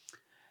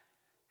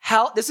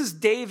 This is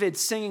David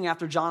singing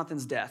after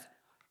Jonathan's death.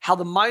 How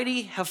the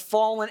mighty have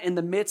fallen in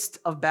the midst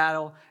of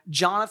battle.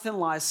 Jonathan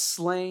lies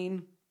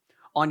slain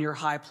on your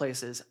high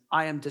places.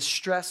 I am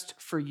distressed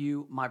for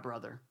you, my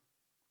brother.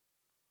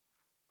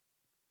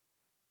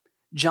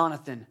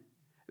 Jonathan,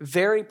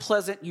 very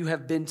pleasant you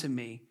have been to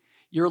me.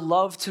 Your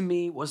love to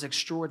me was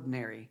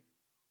extraordinary,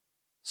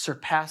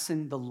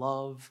 surpassing the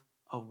love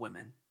of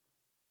women.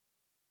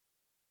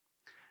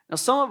 Now,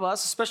 some of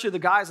us, especially the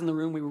guys in the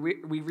room,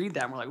 we read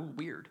that and we're like, ooh,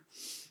 weird.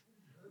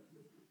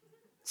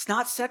 It's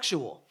not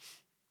sexual.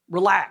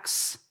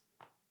 Relax.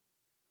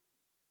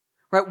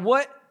 Right?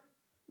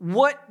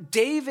 What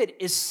David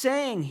is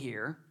saying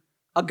here,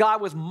 a guy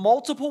with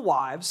multiple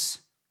wives,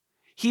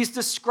 he's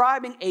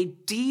describing a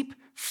deep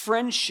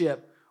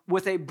friendship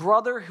with a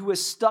brother who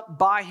has stuck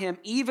by him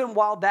even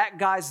while that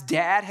guy's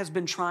dad has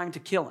been trying to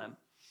kill him.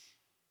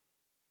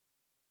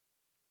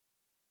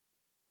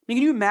 Can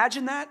you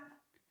imagine that?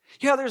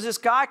 Yeah, there's this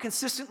guy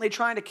consistently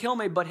trying to kill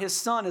me, but his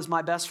son is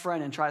my best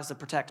friend and tries to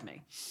protect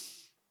me.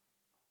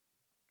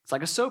 It's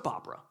like a soap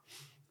opera.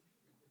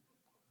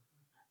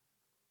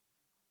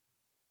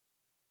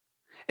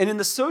 And in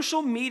the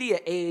social media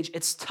age,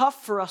 it's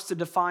tough for us to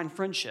define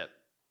friendship,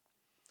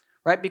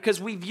 right?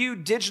 Because we view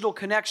digital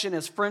connection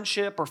as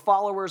friendship or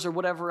followers or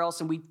whatever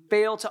else, and we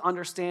fail to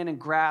understand and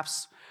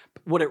grasp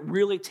what it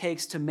really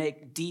takes to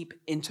make deep,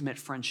 intimate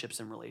friendships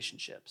and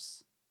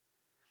relationships.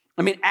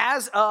 I mean,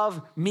 as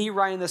of me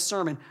writing this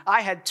sermon,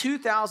 I had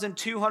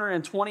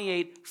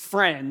 2,228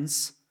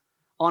 friends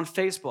on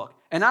Facebook,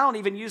 and I don't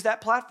even use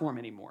that platform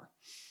anymore.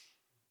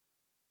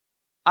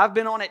 I've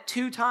been on it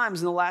 2 times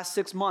in the last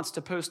 6 months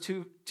to post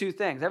two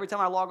things. Every time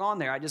I log on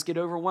there, I just get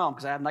overwhelmed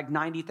because I have like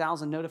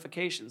 90,000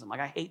 notifications. I'm like,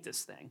 I hate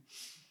this thing.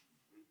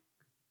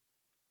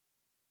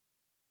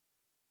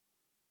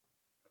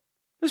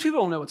 Those people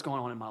don't know what's going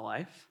on in my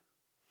life.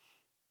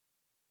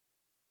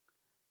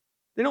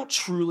 They don't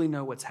truly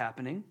know what's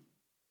happening.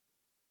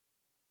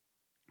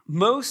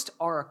 Most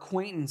are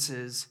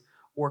acquaintances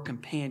or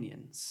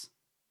companions.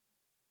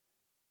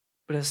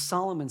 But as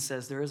Solomon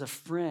says, there is a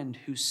friend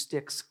who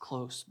sticks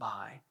close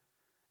by.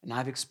 And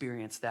I've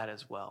experienced that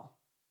as well.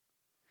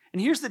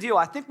 And here's the deal.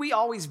 I think we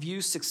always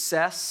view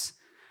success,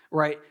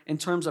 right, in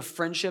terms of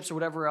friendships or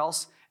whatever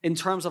else, in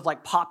terms of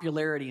like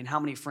popularity and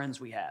how many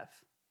friends we have.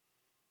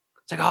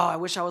 It's like, oh, I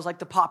wish I was like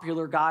the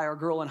popular guy or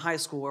girl in high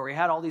school where we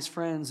had all these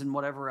friends and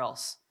whatever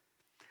else.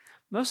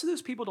 Most of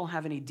those people don't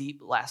have any deep,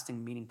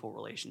 lasting, meaningful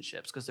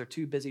relationships because they're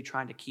too busy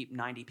trying to keep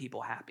 90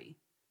 people happy.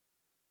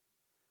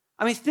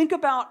 I mean, think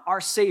about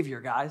our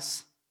Savior,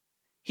 guys.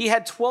 He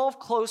had 12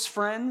 close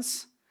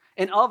friends,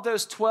 and of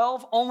those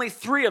 12, only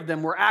 3 of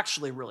them were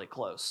actually really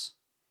close.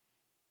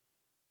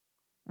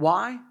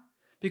 Why?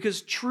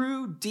 Because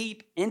true,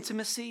 deep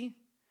intimacy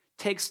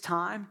takes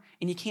time,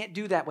 and you can't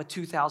do that with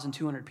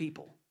 2,200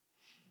 people.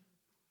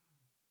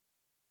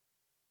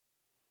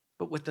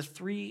 But with the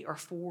 3 or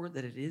 4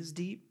 that it is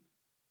deep,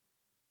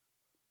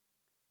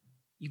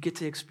 you get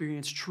to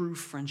experience true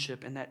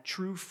friendship, and that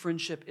true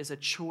friendship is a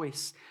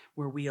choice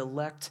where we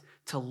elect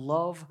to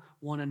love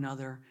one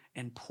another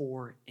and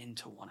pour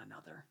into one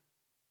another.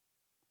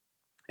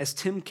 As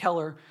Tim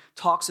Keller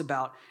talks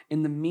about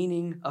in The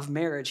Meaning of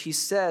Marriage, he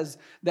says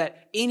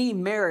that any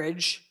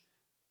marriage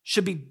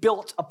should be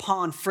built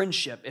upon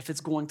friendship if it's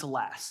going to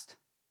last.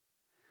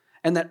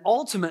 And that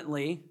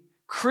ultimately,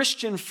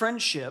 Christian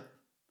friendship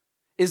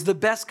is the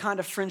best kind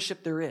of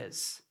friendship there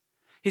is.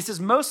 He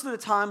says most of the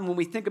time when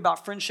we think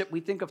about friendship,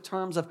 we think of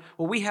terms of,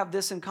 well, we have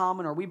this in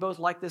common, or we both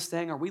like this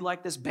thing, or we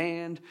like this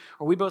band,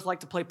 or we both like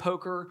to play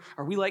poker,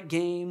 or we like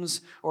games,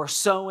 or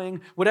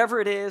sewing, whatever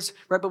it is,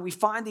 right? But we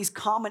find these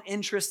common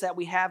interests that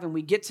we have, and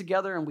we get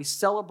together and we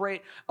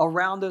celebrate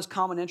around those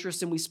common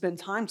interests, and we spend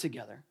time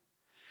together.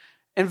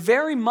 And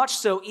very much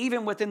so,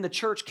 even within the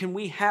church, can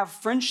we have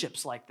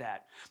friendships like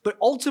that. But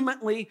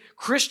ultimately,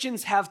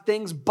 Christians have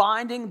things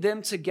binding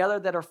them together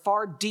that are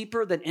far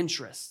deeper than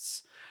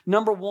interests.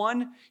 Number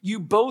 1, you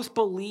both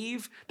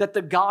believe that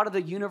the God of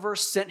the universe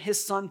sent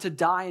his son to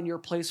die in your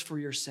place for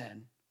your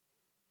sin.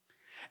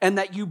 And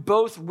that you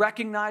both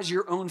recognize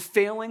your own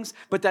failings,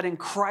 but that in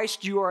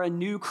Christ you are a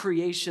new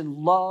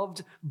creation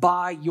loved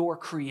by your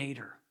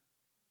Creator.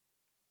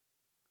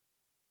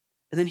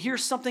 And then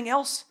here's something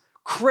else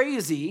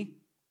crazy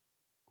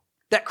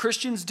that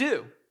Christians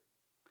do.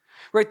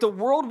 Right? The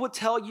world would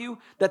tell you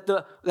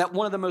that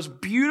one of the most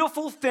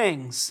beautiful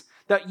things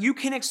that you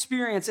can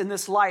experience in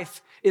this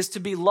life is to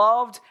be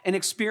loved and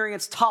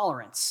experience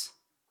tolerance.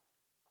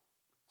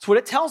 That's what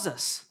it tells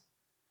us.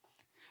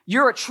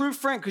 You're a true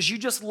friend because you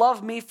just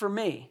love me for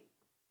me.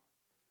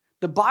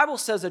 The Bible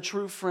says a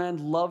true friend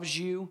loves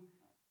you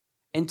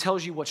and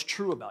tells you what's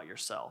true about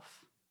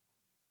yourself,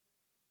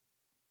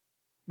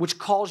 which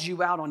calls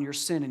you out on your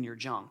sin and your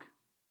junk.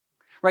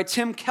 Right?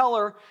 Tim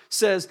Keller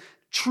says,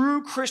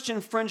 true Christian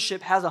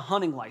friendship has a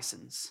hunting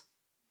license.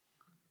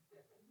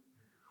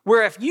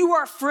 Where if you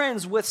are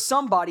friends with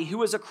somebody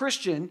who is a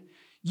Christian,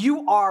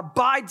 you are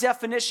by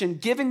definition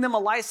giving them a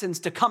license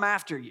to come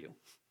after you.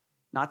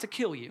 Not to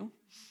kill you,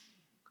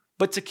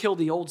 but to kill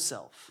the old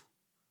self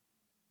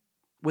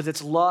with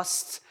its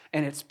lusts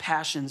and its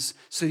passions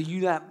so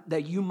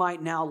that you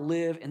might now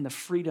live in the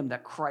freedom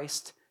that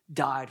Christ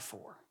died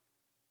for.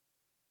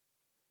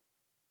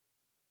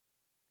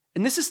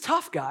 And this is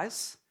tough,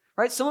 guys,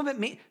 right? Some of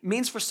it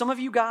means for some of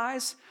you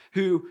guys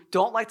who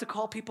don't like to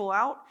call people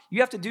out, you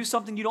have to do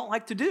something you don't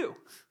like to do.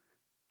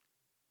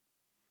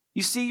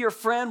 You see your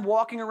friend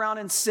walking around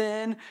in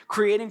sin,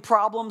 creating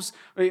problems,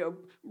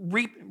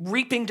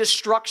 reaping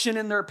destruction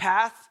in their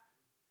path,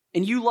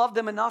 and you love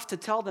them enough to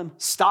tell them,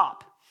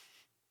 stop.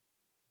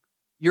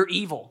 You're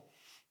evil.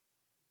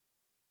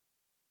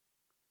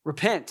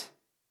 Repent.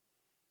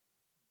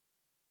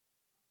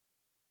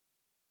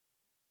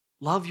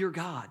 Love your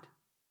God.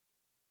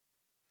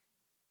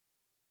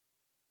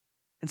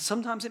 And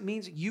sometimes it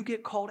means you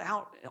get called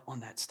out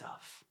on that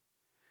stuff.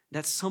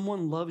 That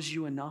someone loves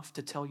you enough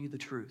to tell you the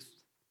truth.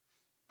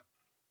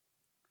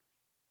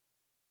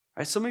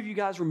 All right, some of you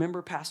guys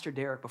remember Pastor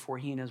Derek before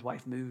he and his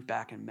wife moved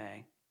back in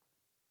May.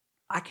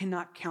 I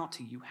cannot count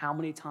to you how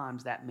many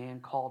times that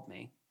man called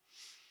me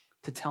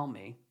to tell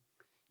me,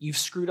 you've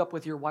screwed up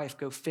with your wife,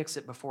 go fix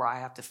it before I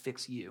have to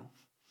fix you.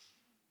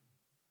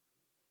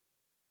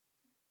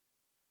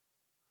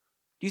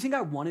 Do you think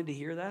I wanted to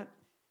hear that?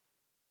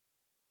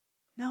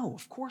 No,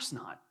 of course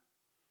not.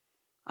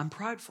 I'm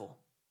prideful,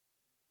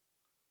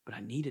 but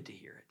I needed to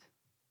hear it.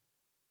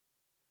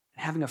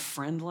 And having a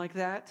friend like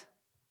that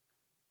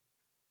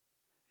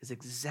is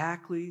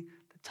exactly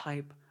the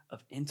type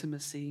of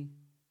intimacy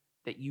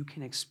that you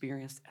can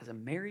experience as a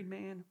married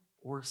man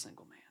or a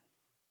single man.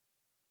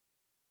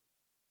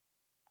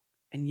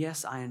 And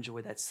yes, I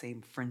enjoy that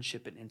same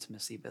friendship and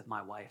intimacy with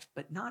my wife,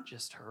 but not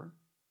just her,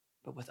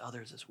 but with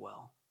others as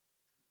well.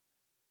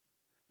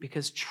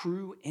 Because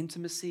true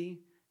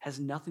intimacy has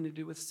nothing to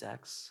do with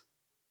sex,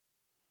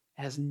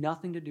 it has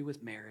nothing to do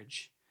with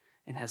marriage,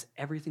 and has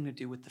everything to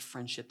do with the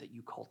friendship that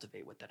you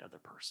cultivate with that other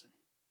person.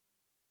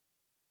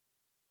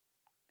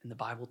 And the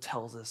Bible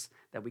tells us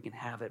that we can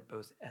have it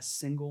both as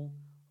single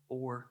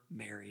or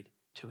married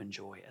to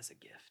enjoy as a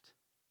gift.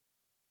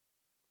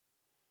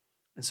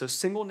 And so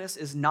singleness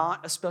is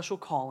not a special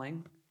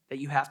calling that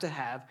you have to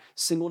have.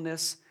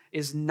 Singleness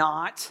is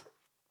not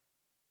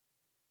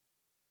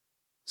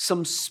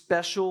some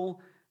special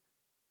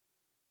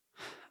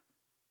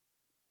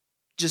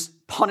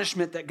just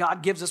punishment that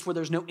God gives us where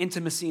there's no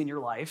intimacy in your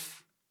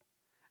life.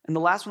 And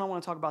the last one I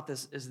want to talk about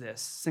is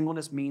this.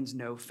 Singleness means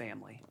no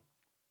family.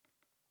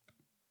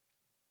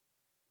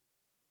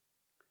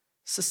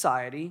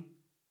 Society,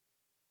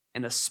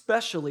 and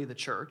especially the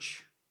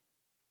church,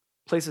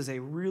 places a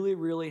really,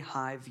 really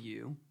high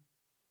view,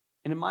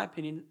 and in my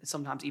opinion,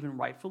 sometimes even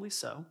rightfully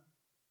so,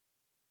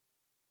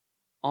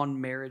 on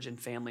marriage and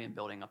family and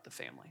building up the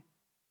family.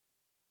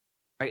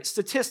 Right?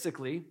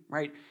 Statistically,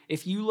 right,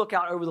 if you look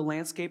out over the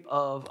landscape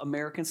of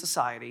American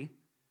society,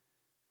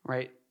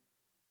 right,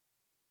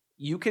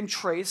 you can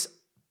trace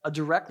a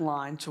direct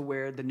line to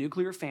where the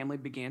nuclear family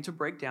began to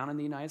break down in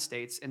the United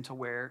States and to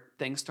where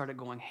things started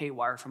going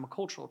haywire from a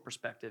cultural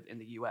perspective in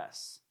the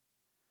U.S.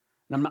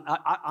 And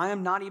I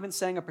am not even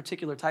saying a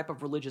particular type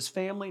of religious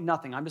family,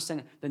 nothing. I'm just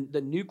saying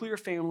the nuclear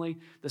family,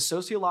 the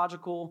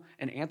sociological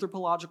and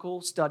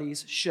anthropological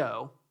studies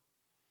show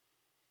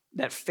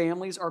that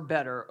families are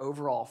better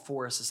overall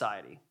for a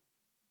society.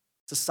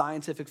 It's a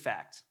scientific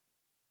fact.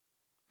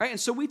 Right? And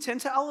so we tend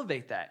to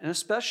elevate that, and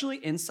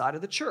especially inside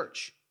of the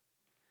church.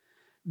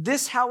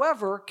 This,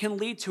 however, can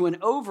lead to an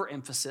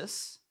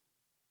overemphasis,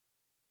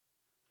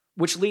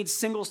 which leads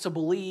singles to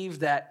believe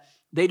that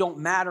they don't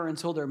matter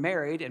until they're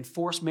married and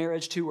force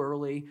marriage too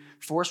early,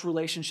 force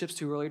relationships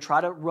too early, try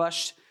to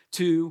rush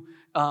to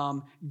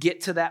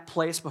get to that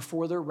place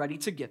before they're ready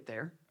to get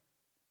there.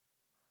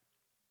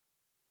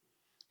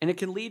 And it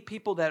can lead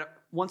people that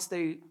once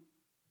they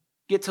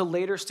get to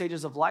later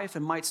stages of life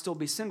and might still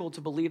be single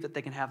to believe that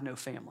they can have no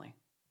family.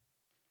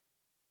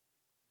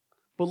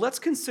 But let's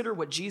consider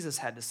what Jesus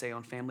had to say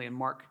on family in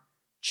Mark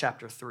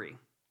chapter 3.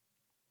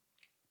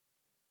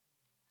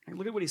 And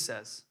look at what he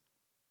says.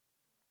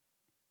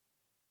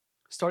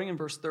 Starting in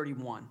verse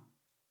 31.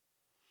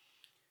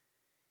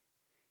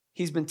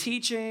 He's been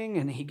teaching,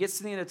 and he gets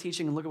to the end of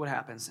teaching, and look at what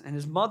happens. And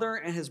his mother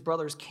and his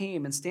brothers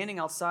came, and standing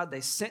outside,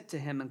 they sent to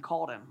him and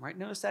called him. Right?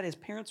 Notice that his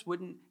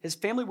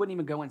family wouldn't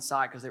even go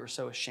inside because they were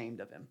so ashamed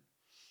of him.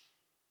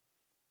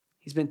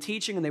 He's been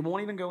teaching, and they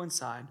won't even go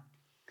inside.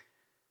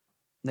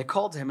 And they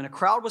called to him, and a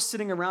crowd was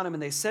sitting around him,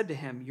 and they said to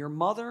him, "Your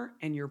mother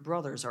and your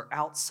brothers are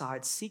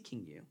outside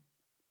seeking you."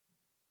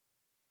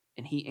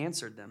 And he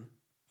answered them,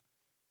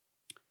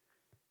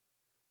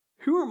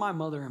 "Who are my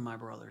mother and my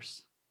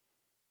brothers?"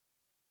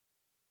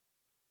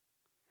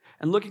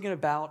 And looking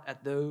about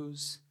at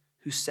those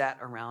who sat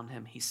around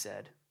him, he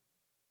said,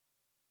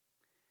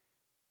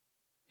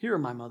 "Here are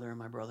my mother and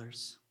my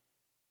brothers.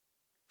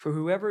 For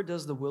whoever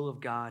does the will of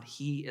God,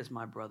 he is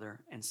my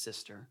brother and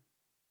sister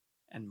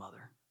and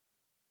mother."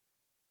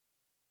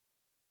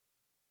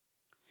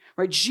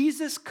 Right?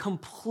 Jesus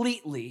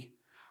completely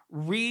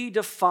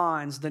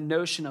redefines the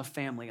notion of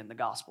family in the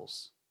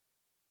Gospels.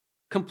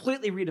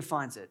 Completely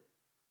redefines it.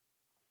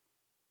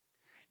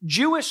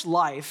 Jewish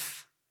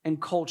life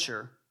and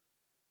culture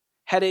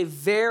had a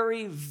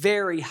very,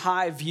 very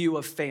high view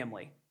of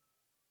family.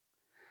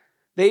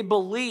 They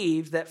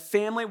believed that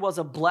family was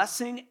a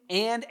blessing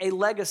and a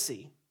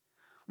legacy,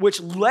 which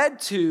led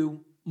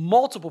to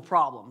multiple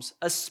problems,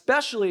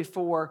 especially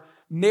for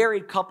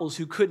married couples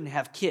who couldn't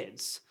have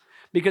kids.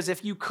 Because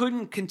if you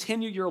couldn't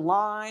continue your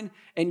line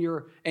and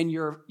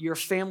your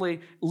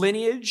family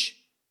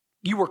lineage,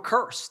 you were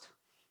cursed.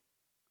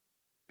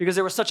 Because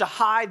there was such a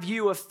high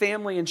view of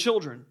family and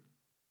children.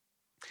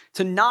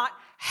 To not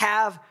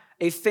have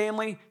a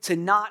family, to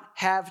not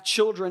have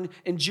children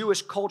in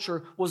Jewish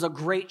culture was a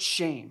great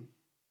shame.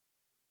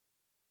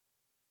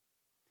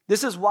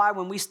 This is why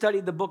when we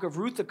studied the book of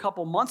Ruth a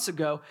couple months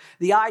ago,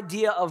 the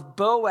idea of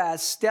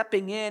Boaz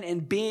stepping in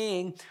and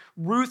being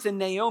Ruth and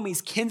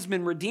Naomi's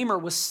kinsman redeemer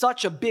was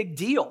such a big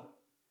deal.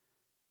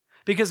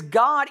 Because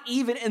God,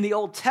 even in the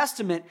Old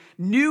Testament,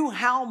 knew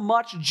how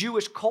much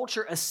Jewish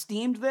culture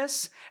esteemed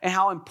this and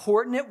how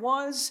important it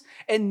was,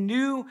 and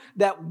knew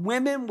that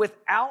women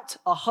without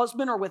a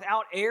husband or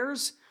without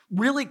heirs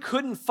really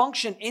couldn't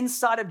function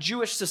inside of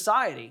Jewish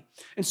society.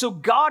 And so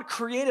God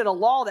created a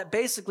law that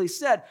basically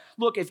said,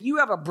 look, if you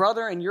have a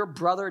brother and your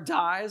brother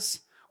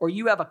dies, or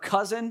you have a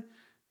cousin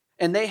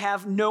and they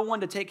have no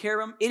one to take care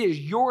of them, it is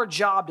your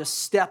job to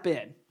step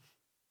in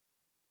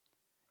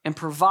and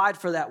provide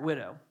for that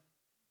widow.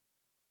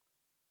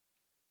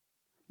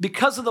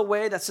 Because of the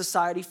way that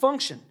society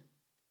functioned.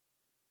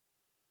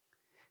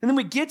 And then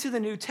we get to the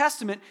New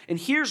Testament, and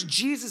here's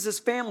Jesus'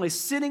 family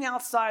sitting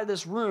outside of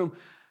this room,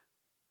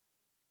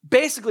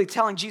 basically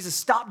telling Jesus,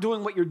 stop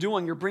doing what you're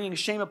doing. You're bringing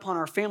shame upon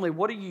our family.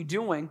 What are you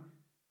doing?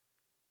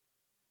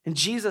 And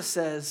Jesus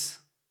says,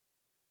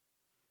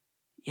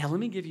 yeah, let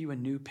me give you a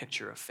new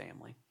picture of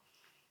family.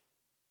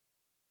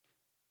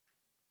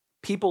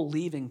 People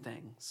leaving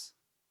things,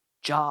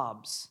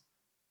 jobs,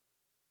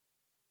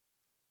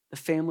 the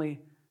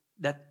family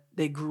that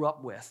they grew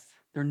up with,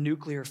 their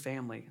nuclear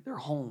family, their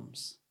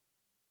homes,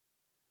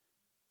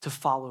 to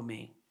follow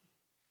me.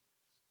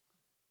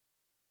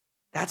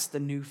 That's the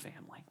new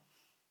family.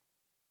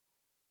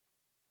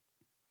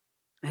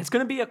 And it's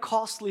going to be a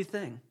costly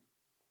thing.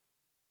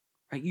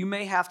 Right? You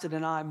may have to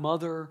deny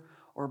mother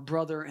or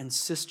brother and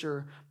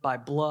sister by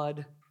blood.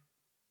 You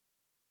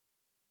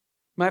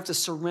might have to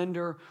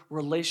surrender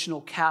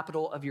relational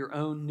capital of your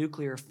own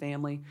nuclear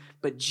family.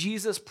 But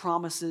Jesus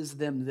promises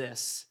them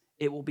this: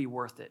 it will be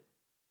worth it.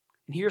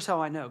 And here's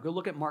how I know. Go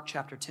look at Mark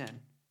chapter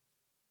 10.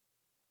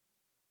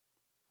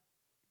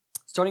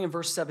 Starting in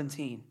verse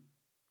 17.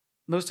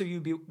 Most of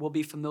you will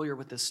be familiar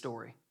with this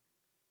story.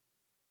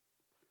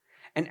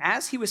 And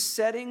as he was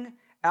setting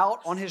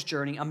out on his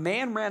journey, a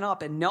man ran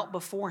up and knelt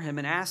before him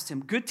and asked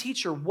him, "Good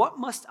teacher, what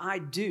must I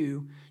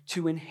do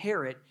to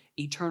inherit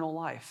eternal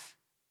life?"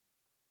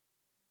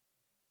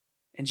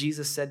 And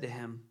Jesus said to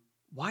him,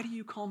 "Why do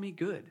you call me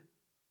good?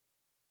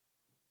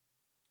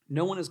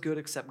 No one is good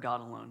except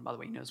God alone." By the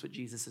way, you notice what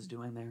Jesus is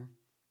doing there?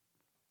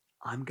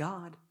 I'm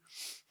God.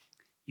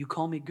 You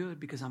call me good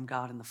because I'm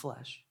God in the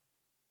flesh.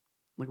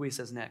 Look what he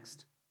says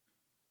next.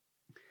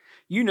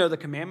 You know the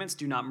commandments: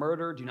 do not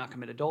murder, do not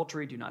commit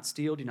adultery, do not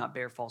steal, do not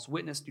bear false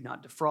witness, do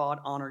not defraud,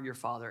 honor your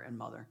father and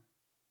mother.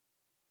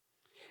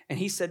 And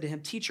he said to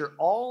him, "Teacher,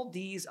 all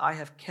these I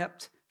have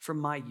kept from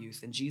my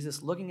youth." And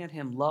Jesus, looking at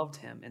him, loved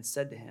him and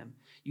said to him,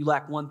 "You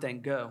lack one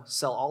thing. Go,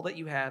 sell all that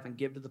you have and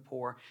give to the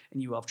poor,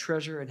 and you will have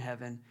treasure in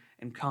heaven,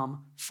 and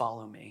come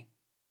follow me."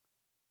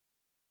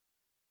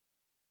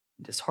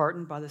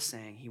 Disheartened by the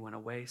saying, he went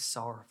away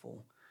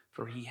sorrowful,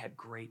 for he had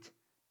great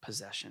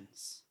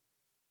possessions.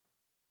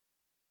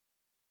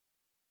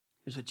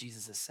 Here's what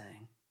Jesus is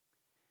saying.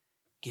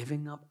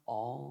 Giving up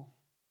all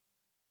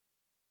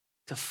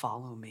to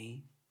follow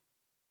me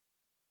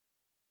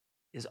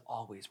is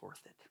always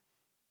worth it.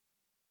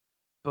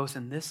 Both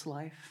in this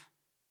life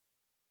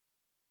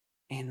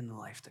and in the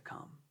life to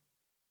come.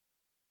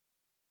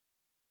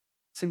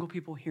 Single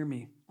people, hear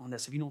me on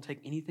this. If you don't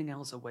take anything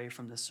else away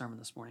from this sermon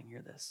this morning,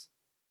 hear this.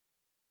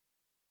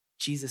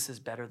 Jesus is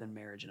better than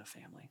marriage and a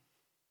family.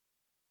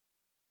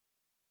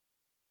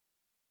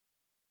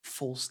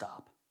 Full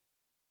stop.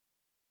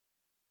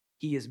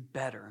 He is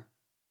better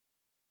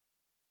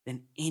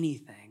than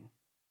anything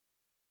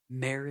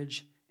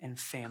marriage and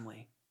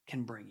family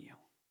can bring you.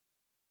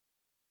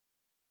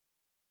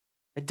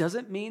 It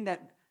doesn't mean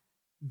that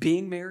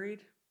being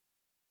married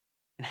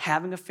And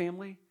having a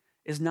family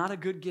is not a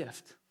good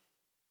gift.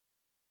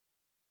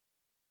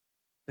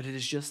 But it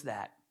is just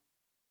that,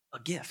 a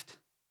gift.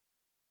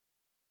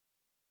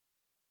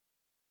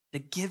 The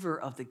giver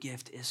of the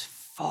gift is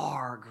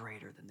far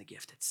greater than the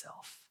gift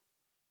itself.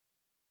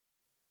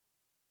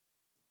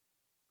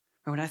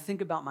 And when I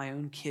think about my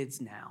own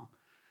kids now,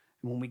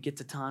 and when we get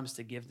to times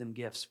to give them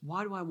gifts,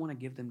 why do I want to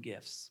give them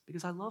gifts?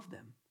 Because I love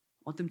them.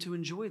 I want them to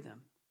enjoy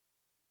them.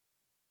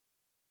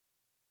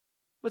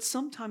 But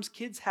sometimes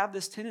kids have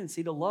this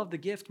tendency to love the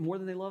gift more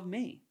than they love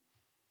me.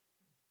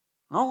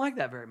 I don't like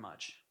that very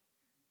much.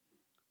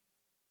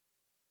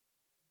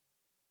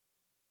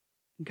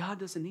 God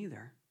doesn't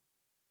either.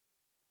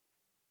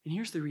 And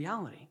here's the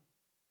reality.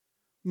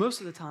 Most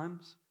of the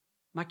times,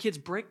 my kids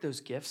break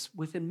those gifts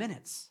within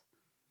minutes.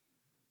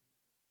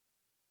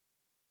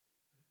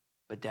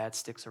 But dad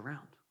sticks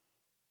around.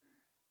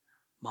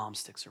 Mom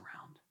sticks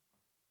around.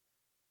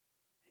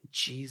 And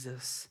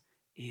Jesus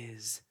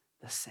is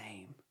the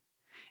same.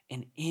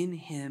 And in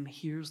him,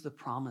 here's the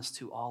promise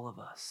to all of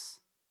us.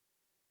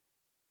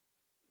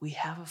 We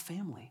have a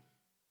family.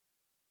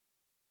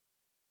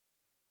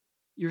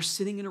 You're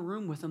sitting in a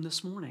room with them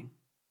this morning.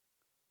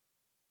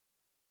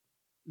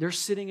 They're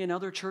sitting in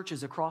other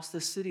churches across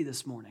this city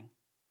this morning.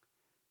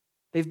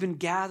 They've been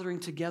gathering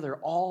together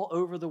all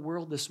over the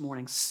world this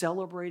morning,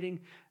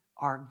 celebrating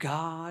our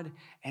God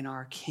and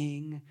our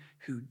King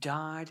who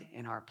died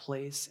in our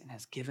place and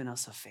has given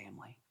us a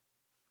family.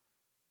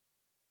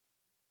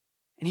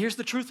 And here's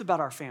the truth about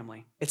our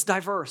family. It's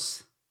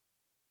diverse.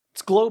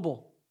 It's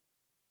global.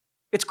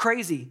 It's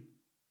crazy.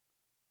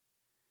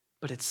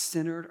 But it's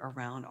centered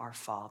around our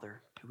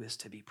Father who is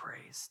to be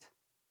praised.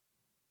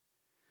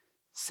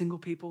 Single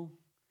people,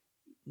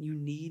 you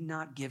need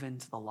not give in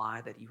to the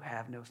lie that you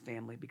have no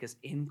family, because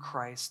in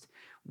Christ,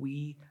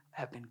 we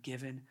have been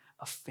given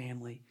a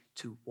family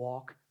to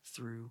walk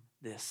through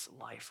this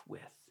life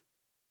with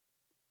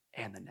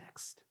and the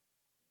next.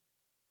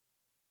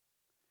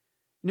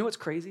 You know what's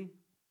crazy?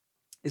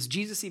 Is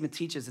Jesus even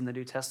teaches in the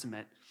New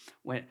Testament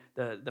when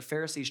the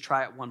Pharisees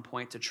try at one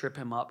point to trip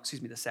him up,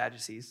 the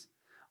Sadducees,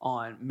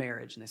 on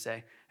marriage. And they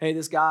say, hey,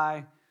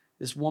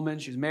 this woman,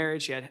 she was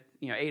married, she had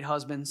 8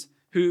 husbands.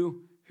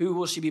 Who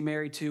will she be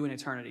married to in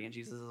eternity? And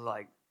Jesus is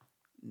like,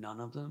 none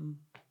of them.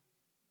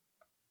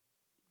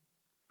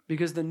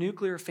 Because the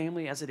nuclear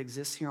family as it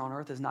exists here on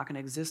earth is not going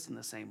to exist in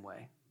the same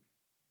way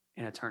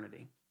in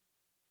eternity.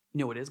 You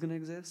know what is going to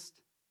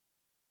exist?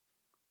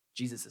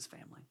 Jesus'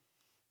 family.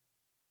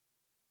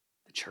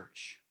 The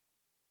church.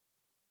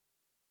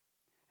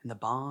 And the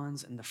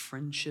bonds and the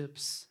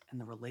friendships and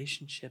the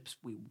relationships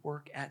we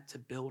work at to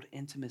build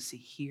intimacy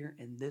here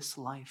in this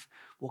life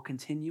will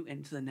continue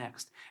into the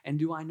next. And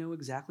do I know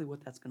exactly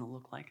what that's going to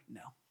look like?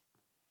 No.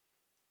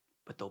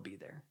 But they'll be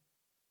there.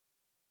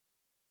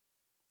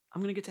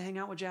 I'm going to get to hang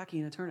out with Jackie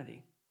in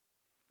eternity.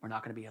 We're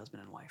not going to be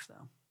husband and wife,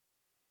 though.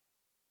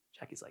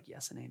 Jackie's like,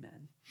 yes and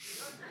amen.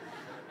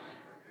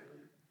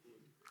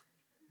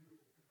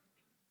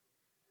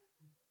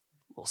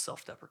 A little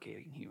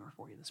self-deprecating humor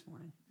for you this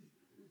morning.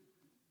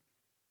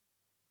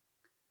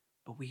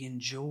 But we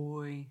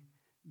enjoy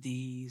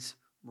these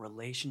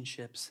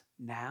relationships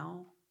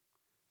now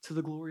to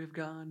the glory of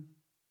God,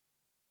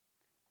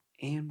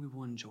 and we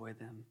will enjoy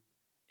them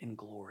in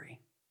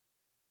glory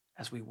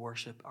as we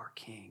worship our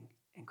King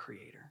and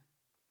Creator.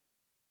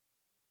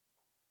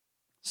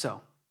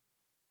 So,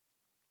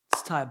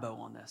 let's tie a bow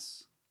on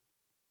this.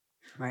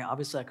 Right?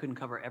 Obviously, I couldn't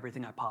cover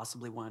everything I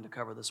possibly wanted to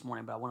cover this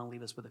morning, but I want to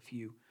leave us with a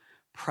few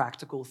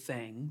practical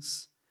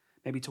things,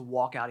 maybe to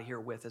walk out of here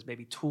with as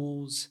maybe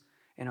tools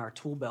in our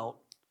tool belt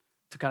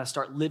to kind of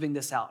start living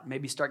this out.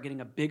 Maybe start getting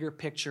a bigger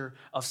picture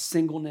of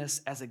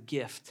singleness as a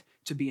gift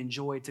to be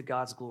enjoyed to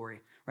God's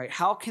glory, right?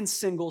 How can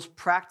singles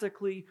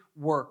practically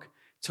work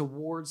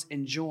towards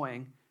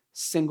enjoying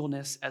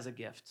singleness as a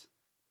gift?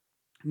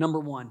 Number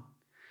 1,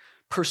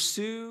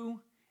 pursue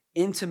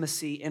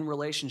intimacy in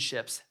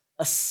relationships,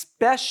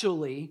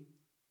 especially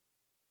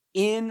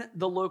in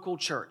the local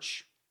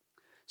church.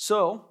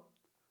 So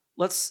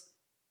let's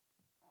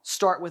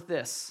start with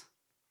this.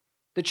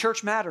 The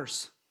church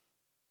matters.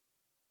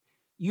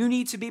 You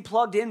need to be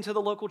plugged into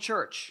the local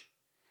church.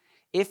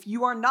 If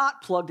you are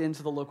not plugged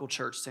into the local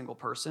church, single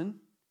person,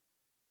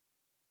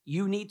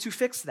 you need to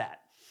fix that.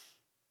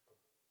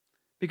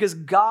 Because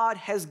God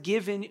has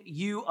given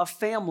you a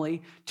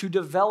family to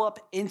develop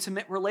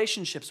intimate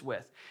relationships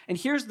with. And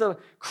here's the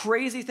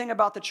crazy thing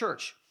about the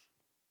church.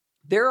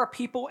 There are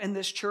people in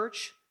this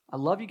church, I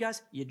love you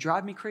guys, you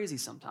drive me crazy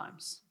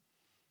sometimes.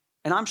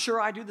 And I'm sure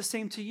I do the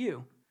same to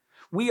you.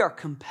 We are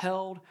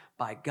compelled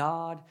by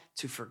God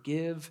to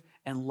forgive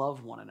and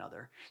love one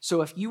another.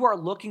 So if you are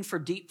looking for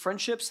deep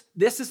friendships,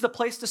 this is the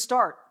place to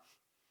start.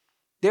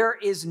 There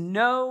is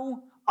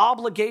no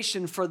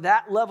obligation for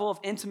that level of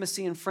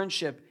intimacy and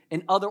friendship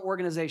in other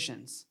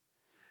organizations.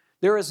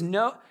 There is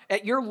no,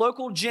 at your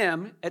local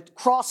gym, at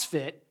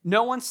CrossFit,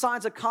 no one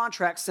signs a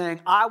contract saying,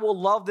 I will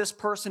love this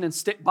person and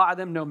stick by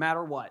them no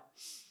matter what.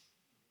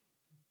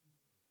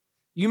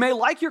 You may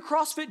like your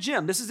CrossFit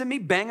gym. This isn't me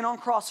banging on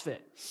CrossFit.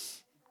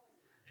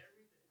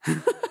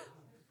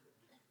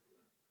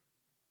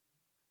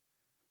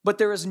 But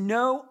there is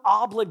no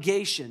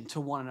obligation to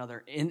one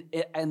another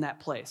in that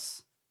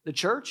place. The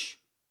church,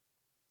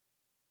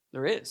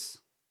 there is.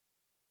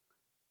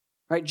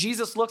 Right?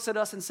 Jesus looks at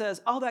us and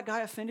says, oh, that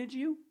guy offended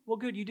you? Well,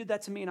 good, you did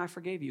that to me and I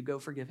forgave you. Go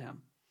forgive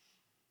him.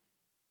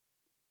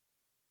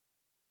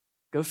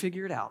 Go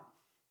figure it out.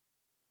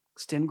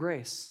 Extend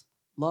grace,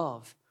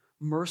 love,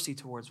 mercy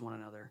towards one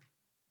another.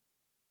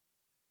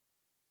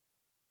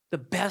 The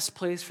best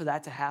place for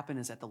that to happen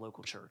is at the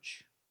local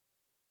church.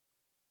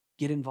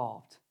 Get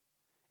involved.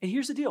 And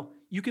here's the deal.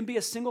 You can be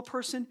a single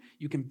person.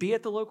 You can be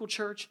at the local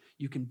church.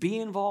 You can be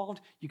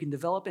involved. You can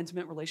develop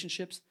intimate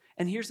relationships.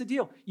 And here's the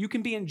deal. You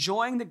can be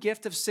enjoying the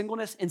gift of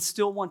singleness and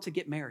still want to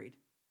get married.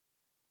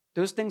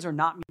 Those things are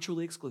not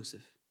mutually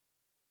exclusive.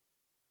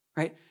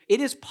 Right?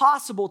 It is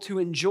possible to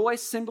enjoy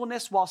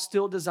singleness while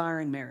still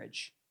desiring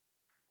marriage.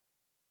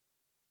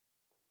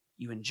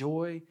 You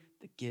enjoy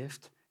the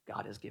gift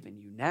God has given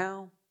you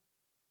now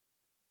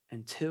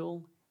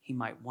until he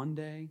might one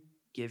day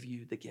give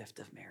you the gift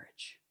of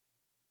marriage.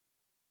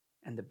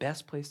 And the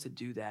best place to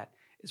do that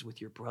is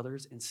with your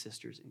brothers and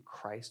sisters in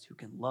Christ who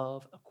can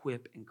love,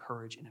 equip,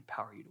 encourage, and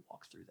empower you to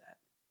walk through that.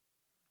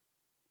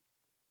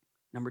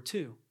 Number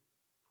 2,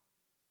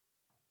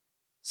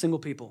 single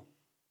people,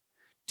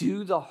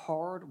 do the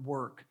hard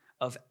work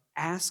of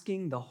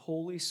asking the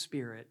Holy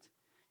Spirit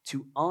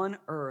to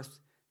unearth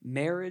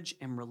marriage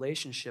and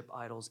relationship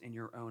idols in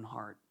your own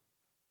heart.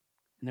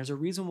 And there's a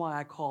reason why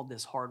I called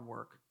this hard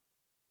work.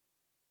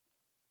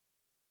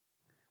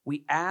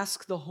 We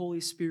ask the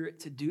Holy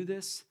Spirit to do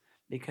this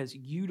because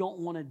you don't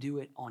want to do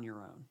it on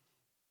your own.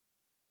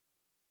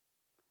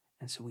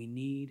 And so we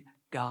need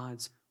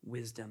God's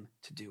wisdom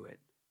to do it.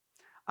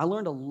 I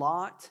learned a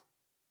lot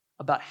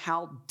about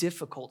how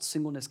difficult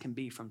singleness can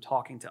be from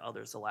talking to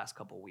others the last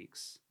couple of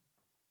weeks,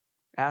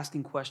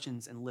 asking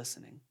questions and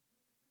listening.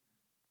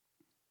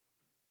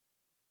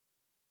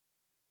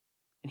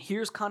 And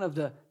here's kind of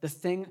the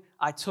thing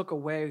I took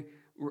away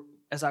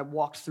as I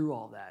walked through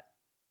all that.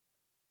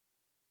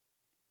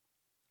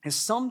 Is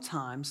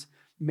sometimes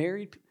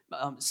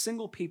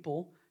single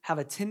people have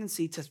a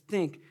tendency to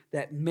think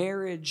that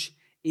marriage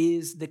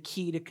is the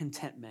key to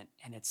contentment,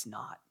 and it's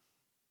not.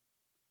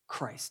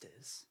 Christ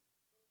is.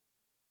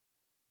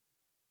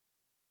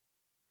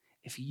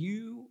 If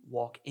you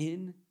walk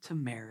into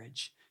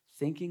marriage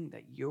thinking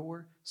that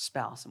your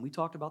spouse, and we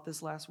talked about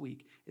this last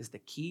week, is the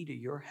key to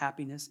your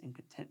happiness and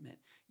contentment,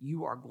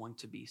 you are going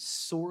to be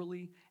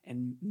sorely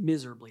and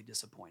miserably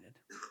disappointed.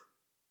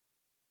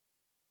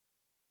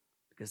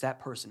 Because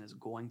that person is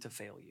going to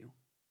fail you.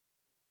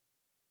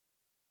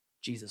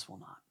 Jesus will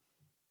not.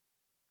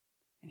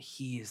 And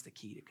he is the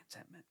key to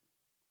contentment.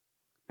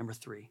 Number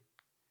 3,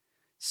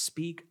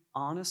 speak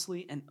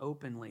honestly and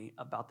openly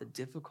about the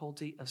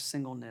difficulty of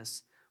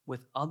singleness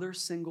with other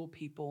single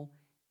people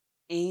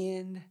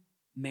and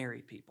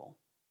married people.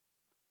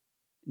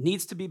 It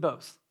needs to be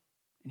both.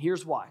 And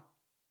here's why.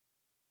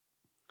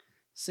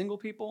 Single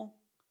people,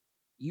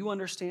 you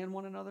understand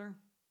one another,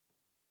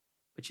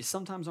 but you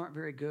sometimes aren't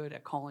very good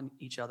at calling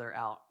each other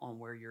out on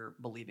where you're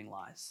believing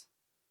lies.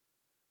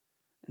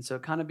 And so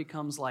it kind of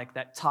becomes like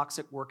that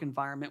toxic work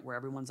environment where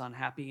everyone's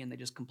unhappy and they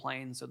just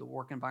complain, so the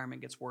work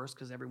environment gets worse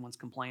because everyone's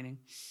complaining,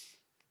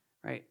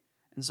 right?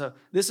 And so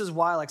this is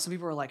why, like, some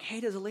people are like,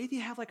 hey, does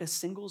Aletheia have like a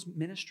singles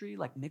ministry,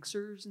 like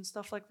mixers and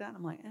stuff like that? And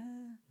I'm like,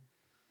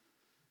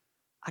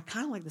 I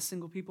kind of like the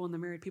single people and the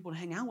married people to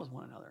hang out with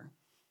one another.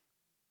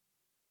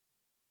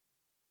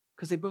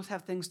 Because they both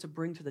have things to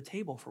bring to the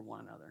table for one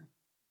another,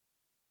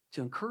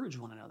 to encourage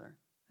one another.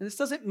 And this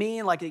doesn't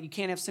mean like that you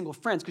can't have single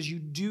friends, because you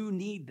do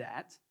need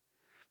that.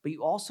 But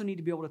you also need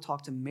to be able to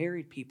talk to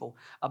married people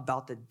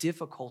about the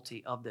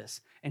difficulty of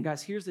this. And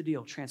guys, here's the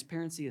deal.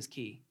 Transparency is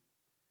key.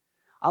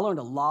 I learned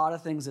a lot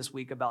of things this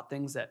week about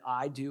things that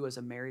I do as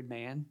a married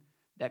man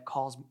that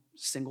cause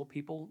single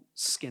people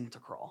skin to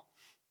crawl.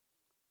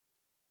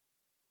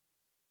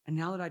 And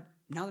now that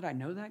I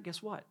know that,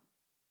 guess what?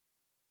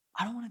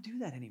 I don't want to do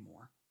that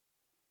anymore.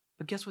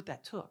 But guess what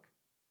that took?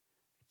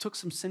 It took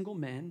some single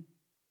men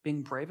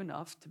being brave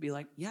enough to be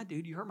like, yeah,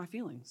 dude, you hurt my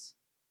feelings.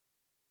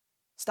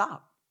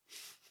 Stop.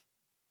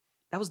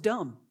 That was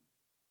dumb.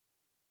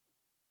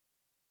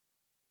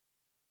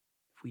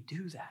 If we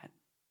do that,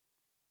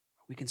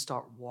 we can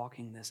start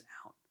walking this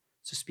out.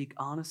 So speak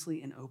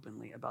honestly and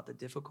openly about the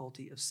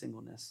difficulty of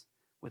singleness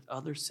with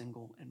other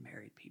single and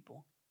married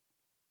people.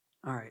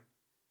 All right,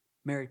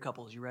 married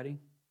couples, you ready?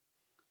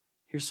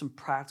 Here's some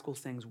practical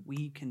things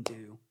we can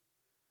do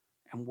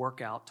and work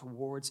out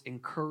towards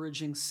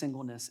encouraging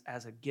singleness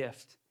as a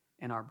gift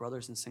in our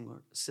brothers and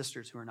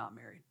sisters who are not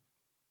married.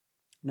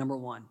 Number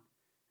 1,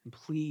 and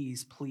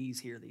please, please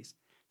hear these.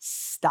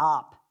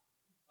 Stop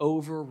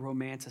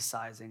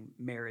over-romanticizing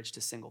marriage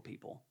to single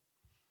people.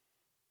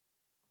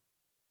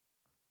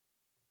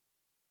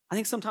 I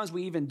think sometimes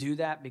we even do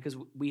that because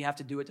we have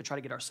to do it to try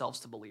to get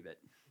ourselves to believe it.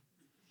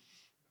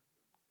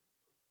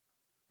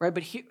 Right?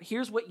 But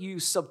here's what you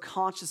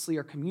subconsciously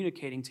are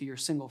communicating to your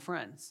single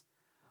friends.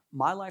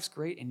 My life's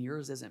great and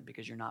yours isn't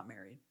because you're not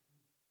married.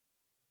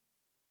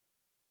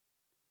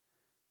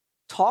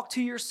 Talk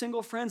to your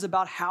single friends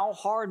about how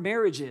hard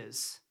marriage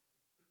is,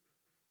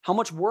 how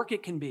much work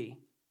it can be,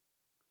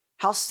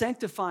 how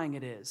sanctifying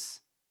it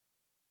is.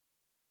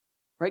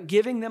 Right?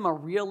 Giving them a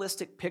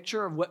realistic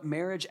picture of what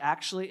marriage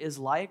actually is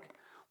like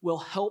will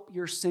help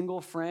your single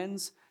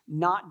friends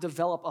not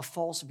develop a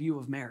false view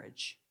of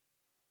marriage.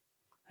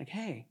 Like,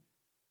 hey,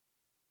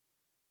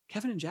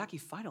 Kevin and Jackie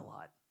fight a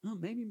lot. Well,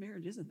 maybe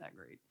marriage isn't that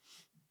great.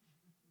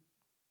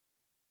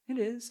 It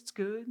is. It's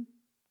good.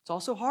 It's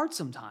also hard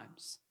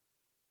sometimes.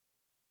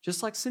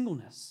 Just like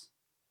singleness.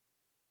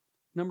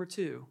 Number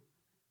 2,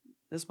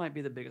 this might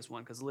be the biggest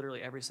one because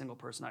literally every single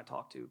person I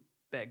talked to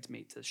begged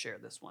me to share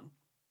this one.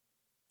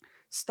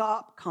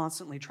 Stop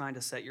constantly trying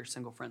to set your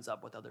single friends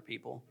up with other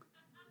people.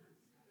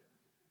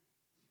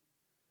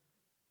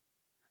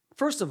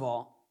 First of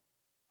all,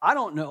 I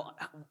don't know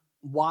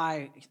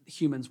why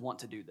humans want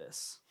to do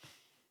this.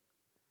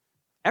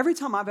 Every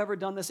time I've ever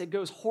done this, it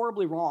goes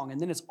horribly wrong,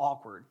 and then it's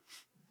awkward.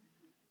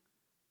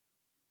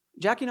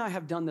 Jackie and I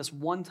have done this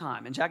one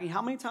time. And Jackie,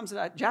 how many times did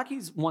I? Jackie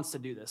wants to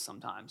do this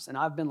sometimes. And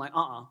I've been like,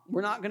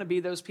 we're not going to be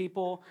those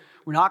people.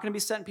 We're not going to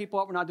be setting people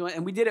up. We're not doing it.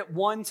 And we did it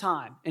one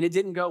time, and it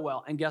didn't go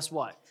well. And guess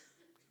what?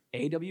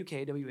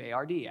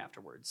 AWKWARD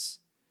afterwards.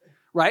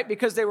 Right?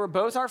 Because they were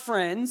both our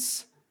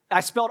friends.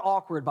 I spelled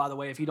awkward, by the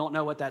way, if you don't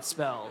know what that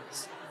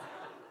spells.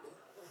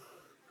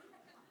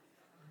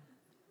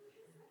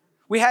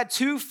 We had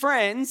 2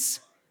 friends,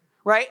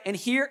 right? And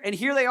here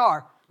they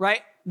are,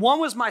 right?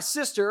 One was my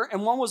sister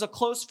and one was a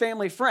close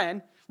family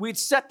friend. We'd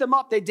set them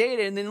up, they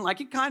dated, and then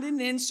it kind of didn't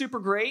end super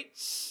great.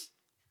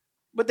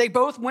 But they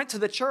both went to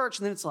the church,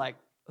 and then it's like,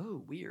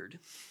 oh, weird.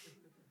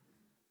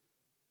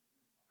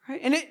 Right?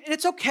 And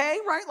it's okay,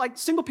 right? Like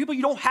single people,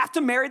 you don't have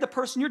to marry the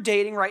person you're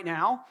dating right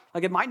now.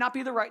 Like it might not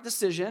be the right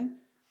decision.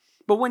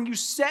 But when you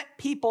set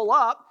people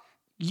up,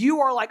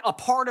 you are like a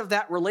part of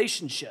that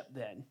relationship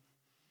then,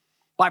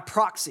 by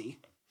proxy.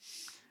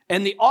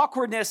 And the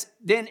awkwardness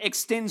then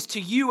extends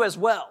to you as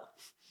well.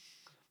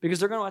 Because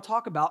they're going to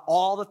talk about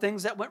all the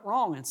things that went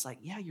wrong. And it's like,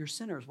 yeah, you're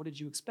sinners. What did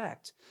you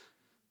expect?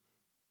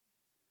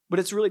 But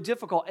it's really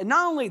difficult. And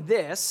not only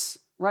this,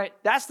 right?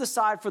 That's the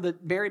side for the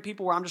married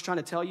people where I'm just trying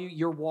to tell you,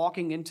 you're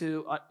walking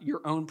into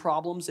your own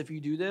problems if you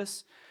do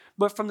this.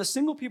 But from the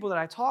single people that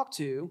I talk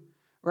to,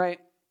 right?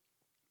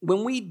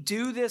 When we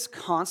do this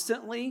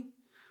constantly,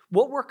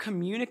 what we're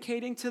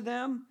communicating to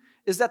them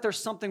is that there's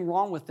something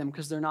wrong with them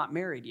because they're not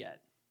married yet.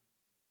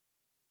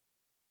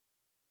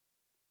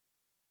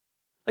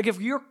 Like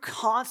if you're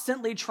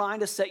constantly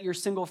trying to set your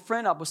single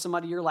friend up with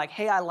somebody, you're like,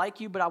 hey, I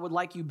like you, but I would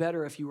like you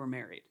better if you were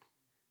married.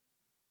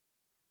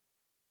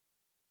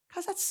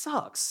 Guys, that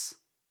sucks.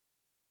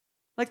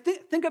 Like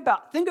think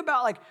about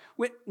like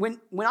when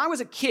I was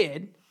a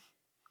kid,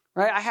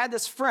 right? I had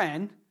this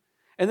friend,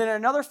 and then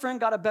another friend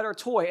got a better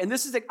toy. And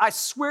I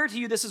swear to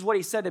you, this is what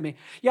he said to me.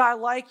 Yeah, I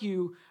like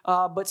you,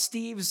 but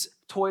Steve's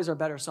toys are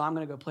better, so I'm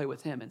going to go play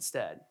with him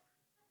instead.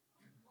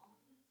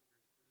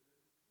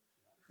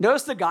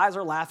 Notice the guys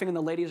are laughing and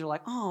the ladies are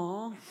like,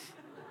 oh,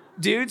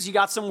 dudes, you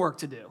got some work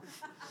to do.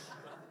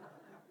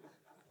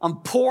 I'm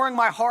pouring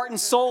my heart and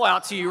soul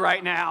out to you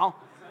right now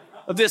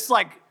of this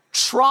like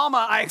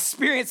trauma I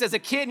experienced as a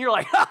kid, and you're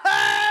like, ha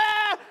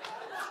ha!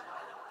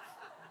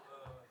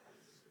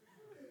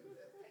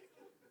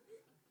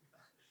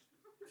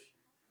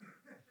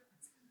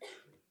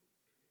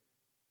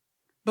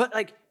 But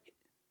like,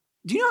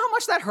 do you know how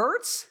much that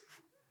hurts?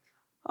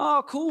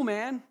 Oh, cool,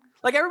 man.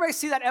 Like everybody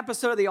see that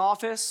episode of The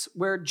Office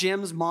where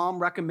Jim's mom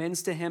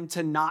recommends to him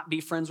to not be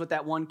friends with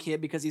that one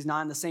kid because he's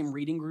not in the same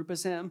reading group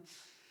as him?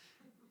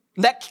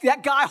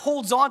 That guy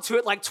holds on to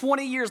it like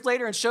 20 years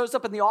later and shows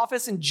up in the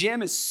office, and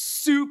Jim is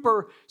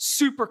super,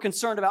 super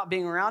concerned about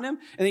being around him.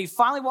 And then he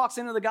finally walks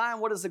into the guy, and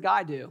what does the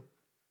guy do?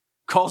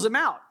 Calls him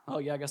out. Oh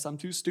yeah, I guess I'm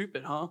too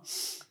stupid, huh?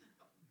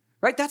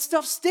 Right? That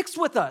stuff sticks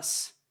with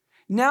us.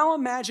 Now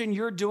imagine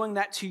you're doing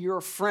that to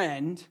your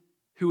friend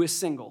who is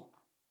single.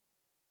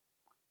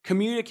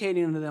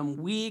 Communicating to them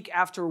week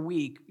after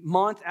week,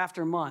 month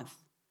after month.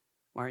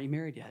 Why aren't you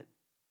married yet?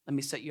 Let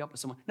me set you up with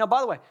someone. Now,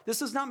 by the way, this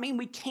does not mean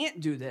we can't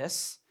do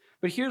this,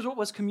 but here's what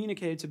was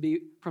communicated to me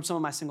from some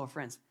of my single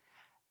friends.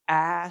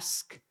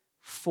 Ask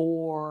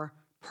for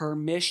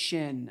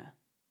permission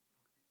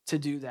to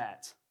do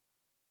that.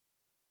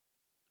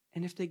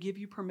 And if they give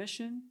you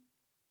permission,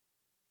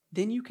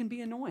 then you can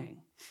be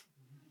annoying.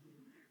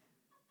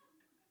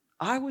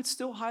 I would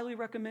still highly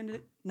recommend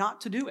it not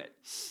to do it.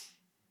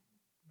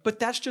 But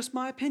that's just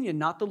my opinion,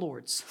 not the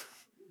Lord's.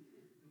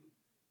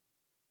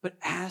 But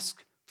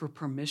ask for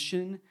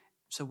permission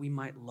so we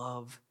might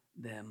love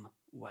them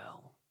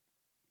well.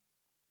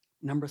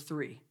 Number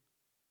 3,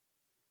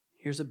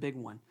 here's a big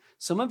one.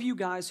 Some of you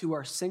guys who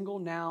are single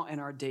now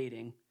and are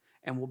dating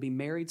and will be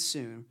married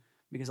soon,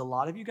 because a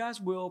lot of you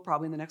guys will,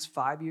 probably in the next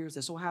 5 years,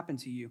 this will happen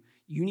to you.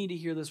 You need to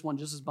hear this one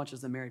just as much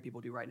as the married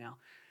people do right now.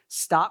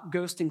 Stop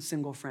ghosting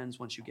single friends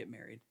once you get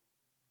married.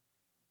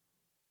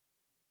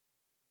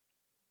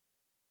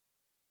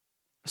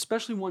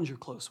 Especially ones you're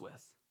close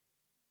with.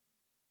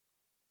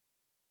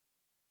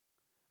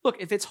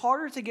 Look, if it's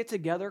harder to get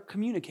together,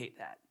 communicate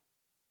that.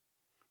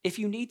 If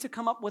you need to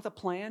come up with a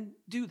plan,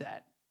 do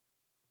that.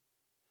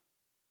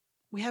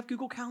 We have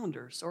Google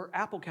Calendars or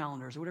Apple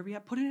Calendars or whatever you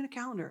have. Put it in a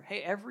calendar.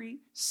 Hey, every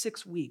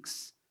 6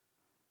 weeks,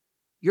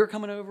 you're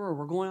coming over or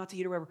we're going out to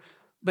eat or whatever.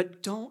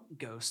 But don't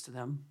ghost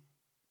them.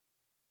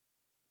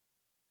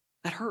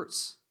 That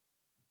hurts.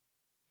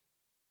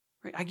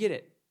 Right? I get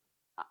it.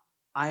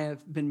 I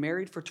have been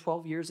married for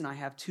 12 years and I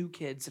have 2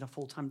 kids and a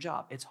full-time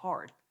job. It's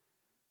hard.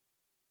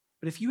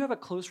 But if you have a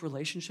close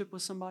relationship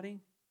with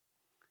somebody,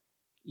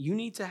 you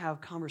need to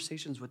have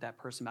conversations with that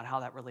person about how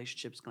that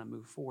relationship is going to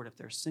move forward if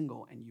they're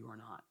single and you are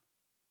not.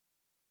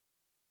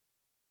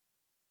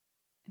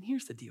 And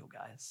here's the deal,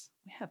 guys.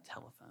 We have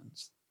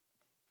telephones.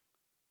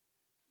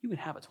 You can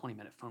have a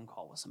 20-minute phone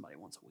call with somebody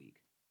once a week.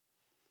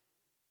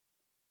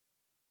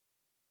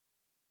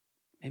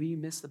 Maybe you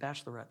missed the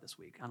Bachelorette this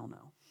week. I don't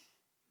know.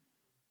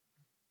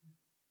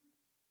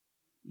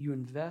 You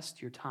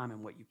invest your time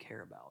in what you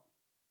care about.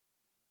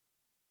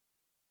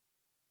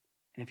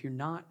 And if you're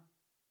not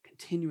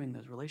continuing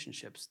those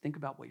relationships, think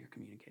about what you're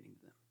communicating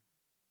to them.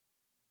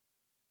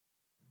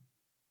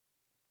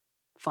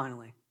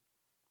 Finally,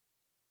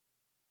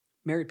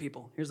 married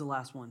people, here's the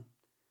last one.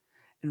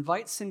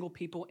 Invite single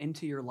people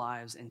into your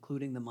lives,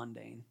 including the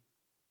mundane.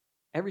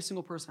 Every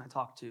single person I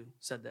talked to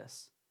said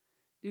this.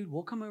 Dude,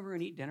 we'll come over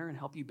and eat dinner and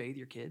help you bathe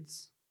your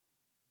kids.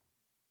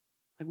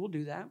 Like, we'll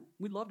do that.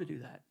 We'd love to do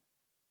that.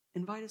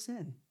 Invite us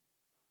in.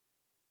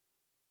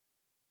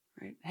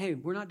 Right? Hey,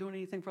 we're not doing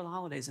anything for the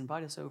holidays.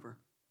 Invite us over.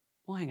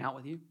 We'll hang out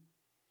with you.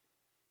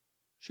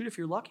 Shoot, if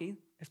you're lucky,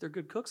 if they're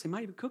good cooks, they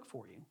might even cook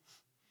for you.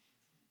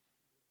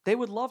 They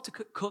would love to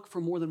cook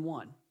for more than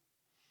one.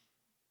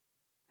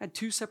 I had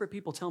 2 separate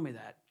people tell me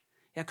that.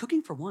 Yeah,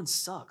 cooking for one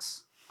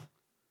sucks.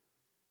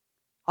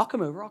 I'll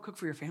come over, I'll cook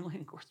for your family.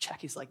 And of course,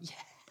 Jackie's like,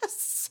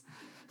 yes.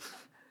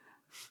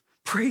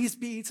 Praise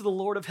be to the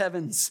Lord of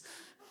heavens.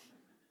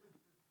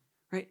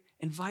 Right?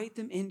 Invite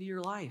them into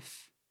your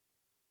life.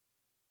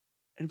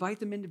 Invite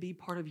them in to be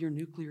part of your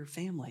nuclear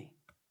family.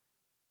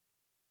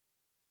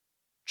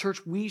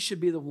 Church, we should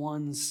be the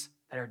ones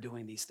that are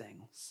doing these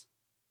things.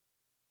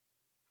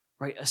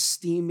 Right?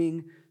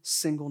 Esteeming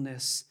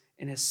singleness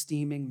and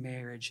esteeming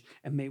marriage.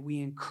 And may we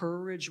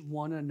encourage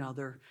one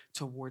another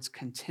towards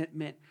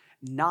contentment,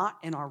 not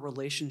in our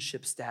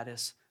relationship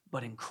status,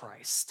 but in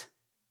Christ.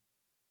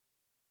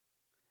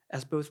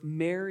 As both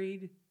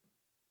married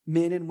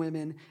men and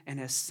women and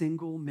as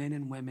single men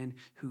and women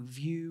who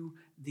view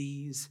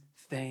these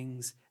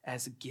things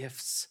as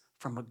gifts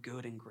from a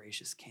good and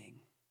gracious King.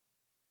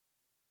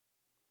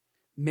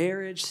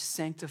 Marriage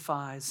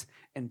sanctifies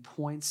and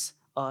points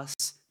us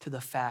to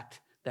the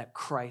fact that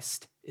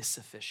Christ is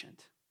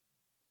sufficient.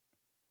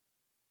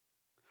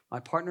 My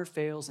partner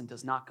fails and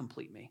does not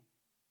complete me.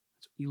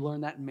 You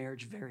learn that in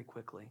marriage very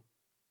quickly.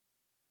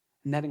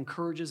 And that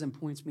encourages and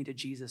points me to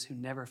Jesus, who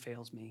never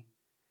fails me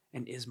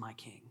and is my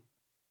King.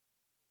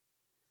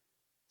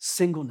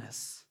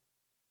 Singleness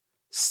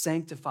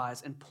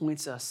sanctifies and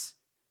points us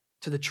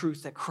to the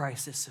truth that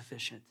Christ is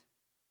sufficient.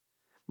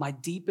 My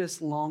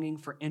deepest longing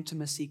for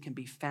intimacy can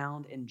be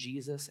found in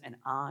Jesus, and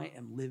I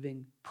am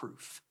living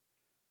proof.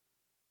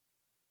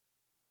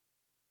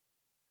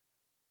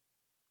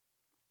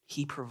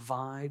 He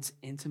provides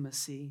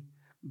intimacy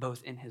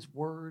both in his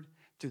word,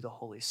 through the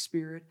Holy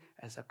Spirit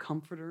as a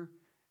comforter,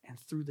 and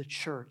through the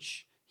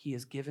church. He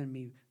has given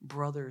me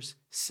brothers,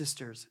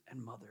 sisters,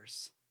 and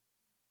mothers.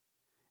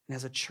 And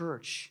as a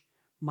church,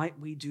 might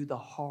we do the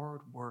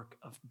hard work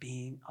of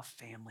being a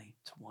family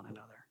to one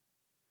another,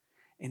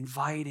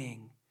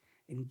 inviting,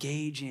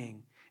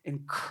 engaging,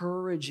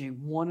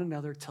 encouraging one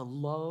another to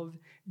love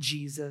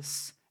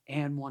Jesus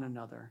and one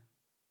another.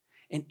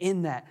 And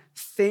in that,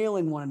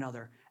 failing one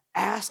another,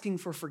 asking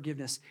for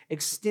forgiveness,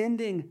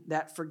 extending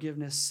that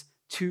forgiveness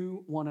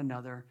to one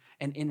another,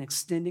 and in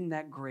extending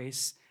that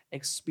grace,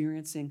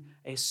 experiencing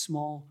a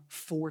small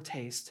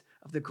foretaste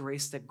of the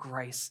grace that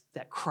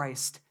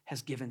Christ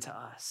has given to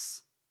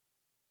us.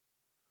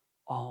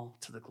 All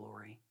to the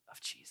glory of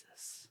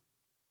Jesus.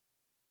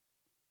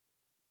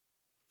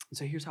 And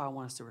so here's how I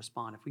want us to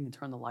respond. If we can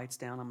turn the lights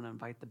down, I'm going to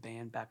invite the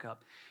band back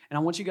up. And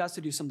I want you guys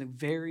to do something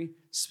very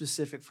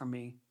specific for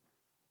me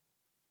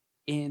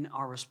in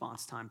our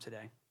response time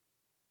today.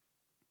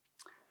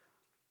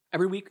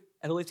 Every week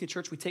at Aletheia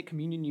Church, we take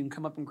communion. You can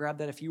come up and grab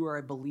that. If you are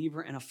a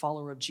believer and a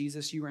follower of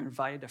Jesus, you are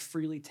invited to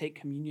freely take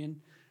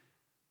communion.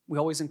 We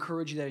always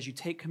encourage you that as you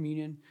take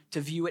communion,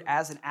 to view it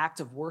as an act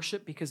of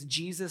worship, because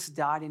Jesus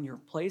died in your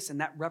place,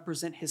 and that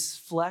represents his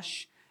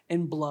flesh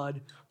and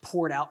blood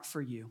poured out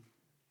for you.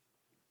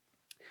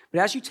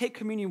 But as you take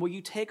communion, will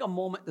you take a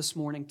moment this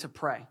morning to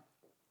pray? And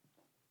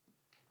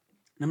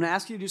I'm going to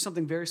ask you to do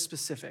something very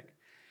specific.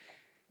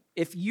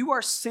 If you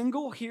are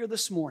single here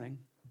this morning,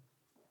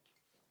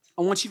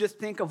 I want you to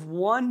think of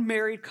one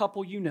married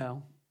couple you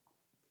know,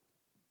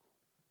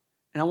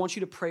 and I want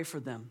you to pray for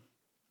them.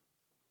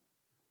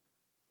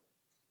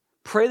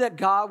 Pray that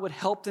God would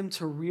help them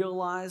to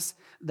realize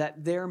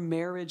that their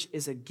marriage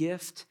is a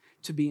gift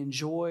to be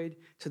enjoyed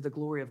to the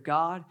glory of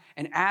God,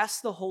 and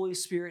ask the Holy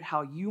Spirit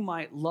how you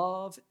might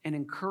love and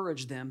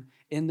encourage them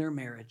in their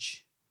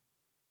marriage.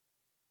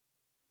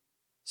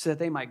 so that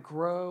they might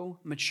grow,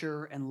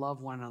 mature, and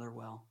love one another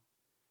well.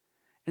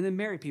 And then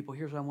married people,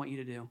 here's what I want you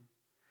to do.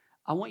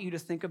 I want you to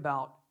think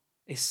about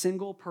a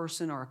single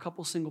person or a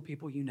couple single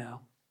people you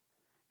know,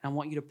 and I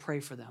want you to pray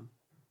for them.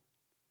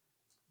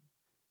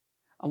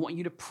 I want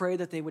you to pray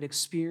that they would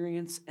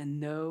experience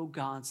and know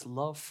God's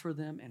love for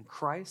them in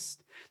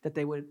Christ, that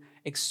they would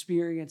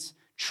experience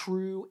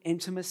true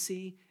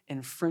intimacy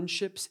and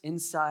friendships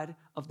inside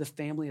of the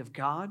family of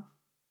God,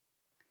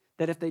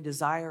 that if they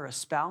desire a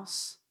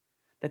spouse,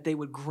 that they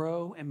would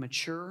grow and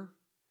mature,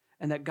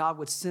 and that God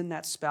would send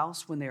that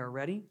spouse when they are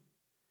ready,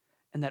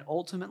 and that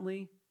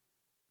ultimately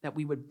that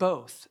we would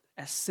both,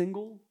 as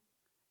single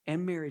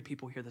and married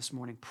people here this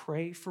morning,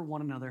 pray for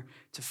one another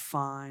to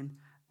find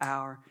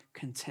our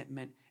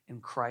contentment in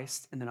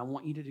Christ. And then I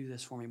want you to do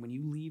this for me. When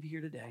you leave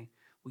here today,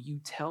 will you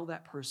tell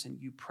that person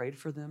you prayed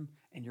for them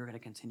and you're going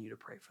to continue to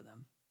pray for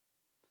them,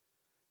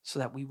 so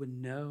that we would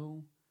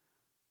know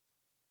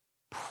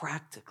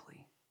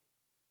practically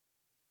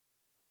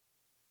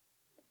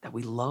that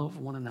we love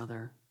one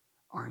another,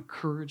 are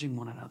encouraging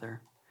one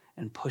another,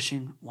 and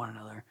pushing one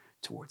another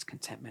towards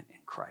contentment in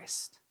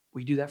Christ.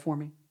 Will you do that for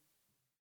me?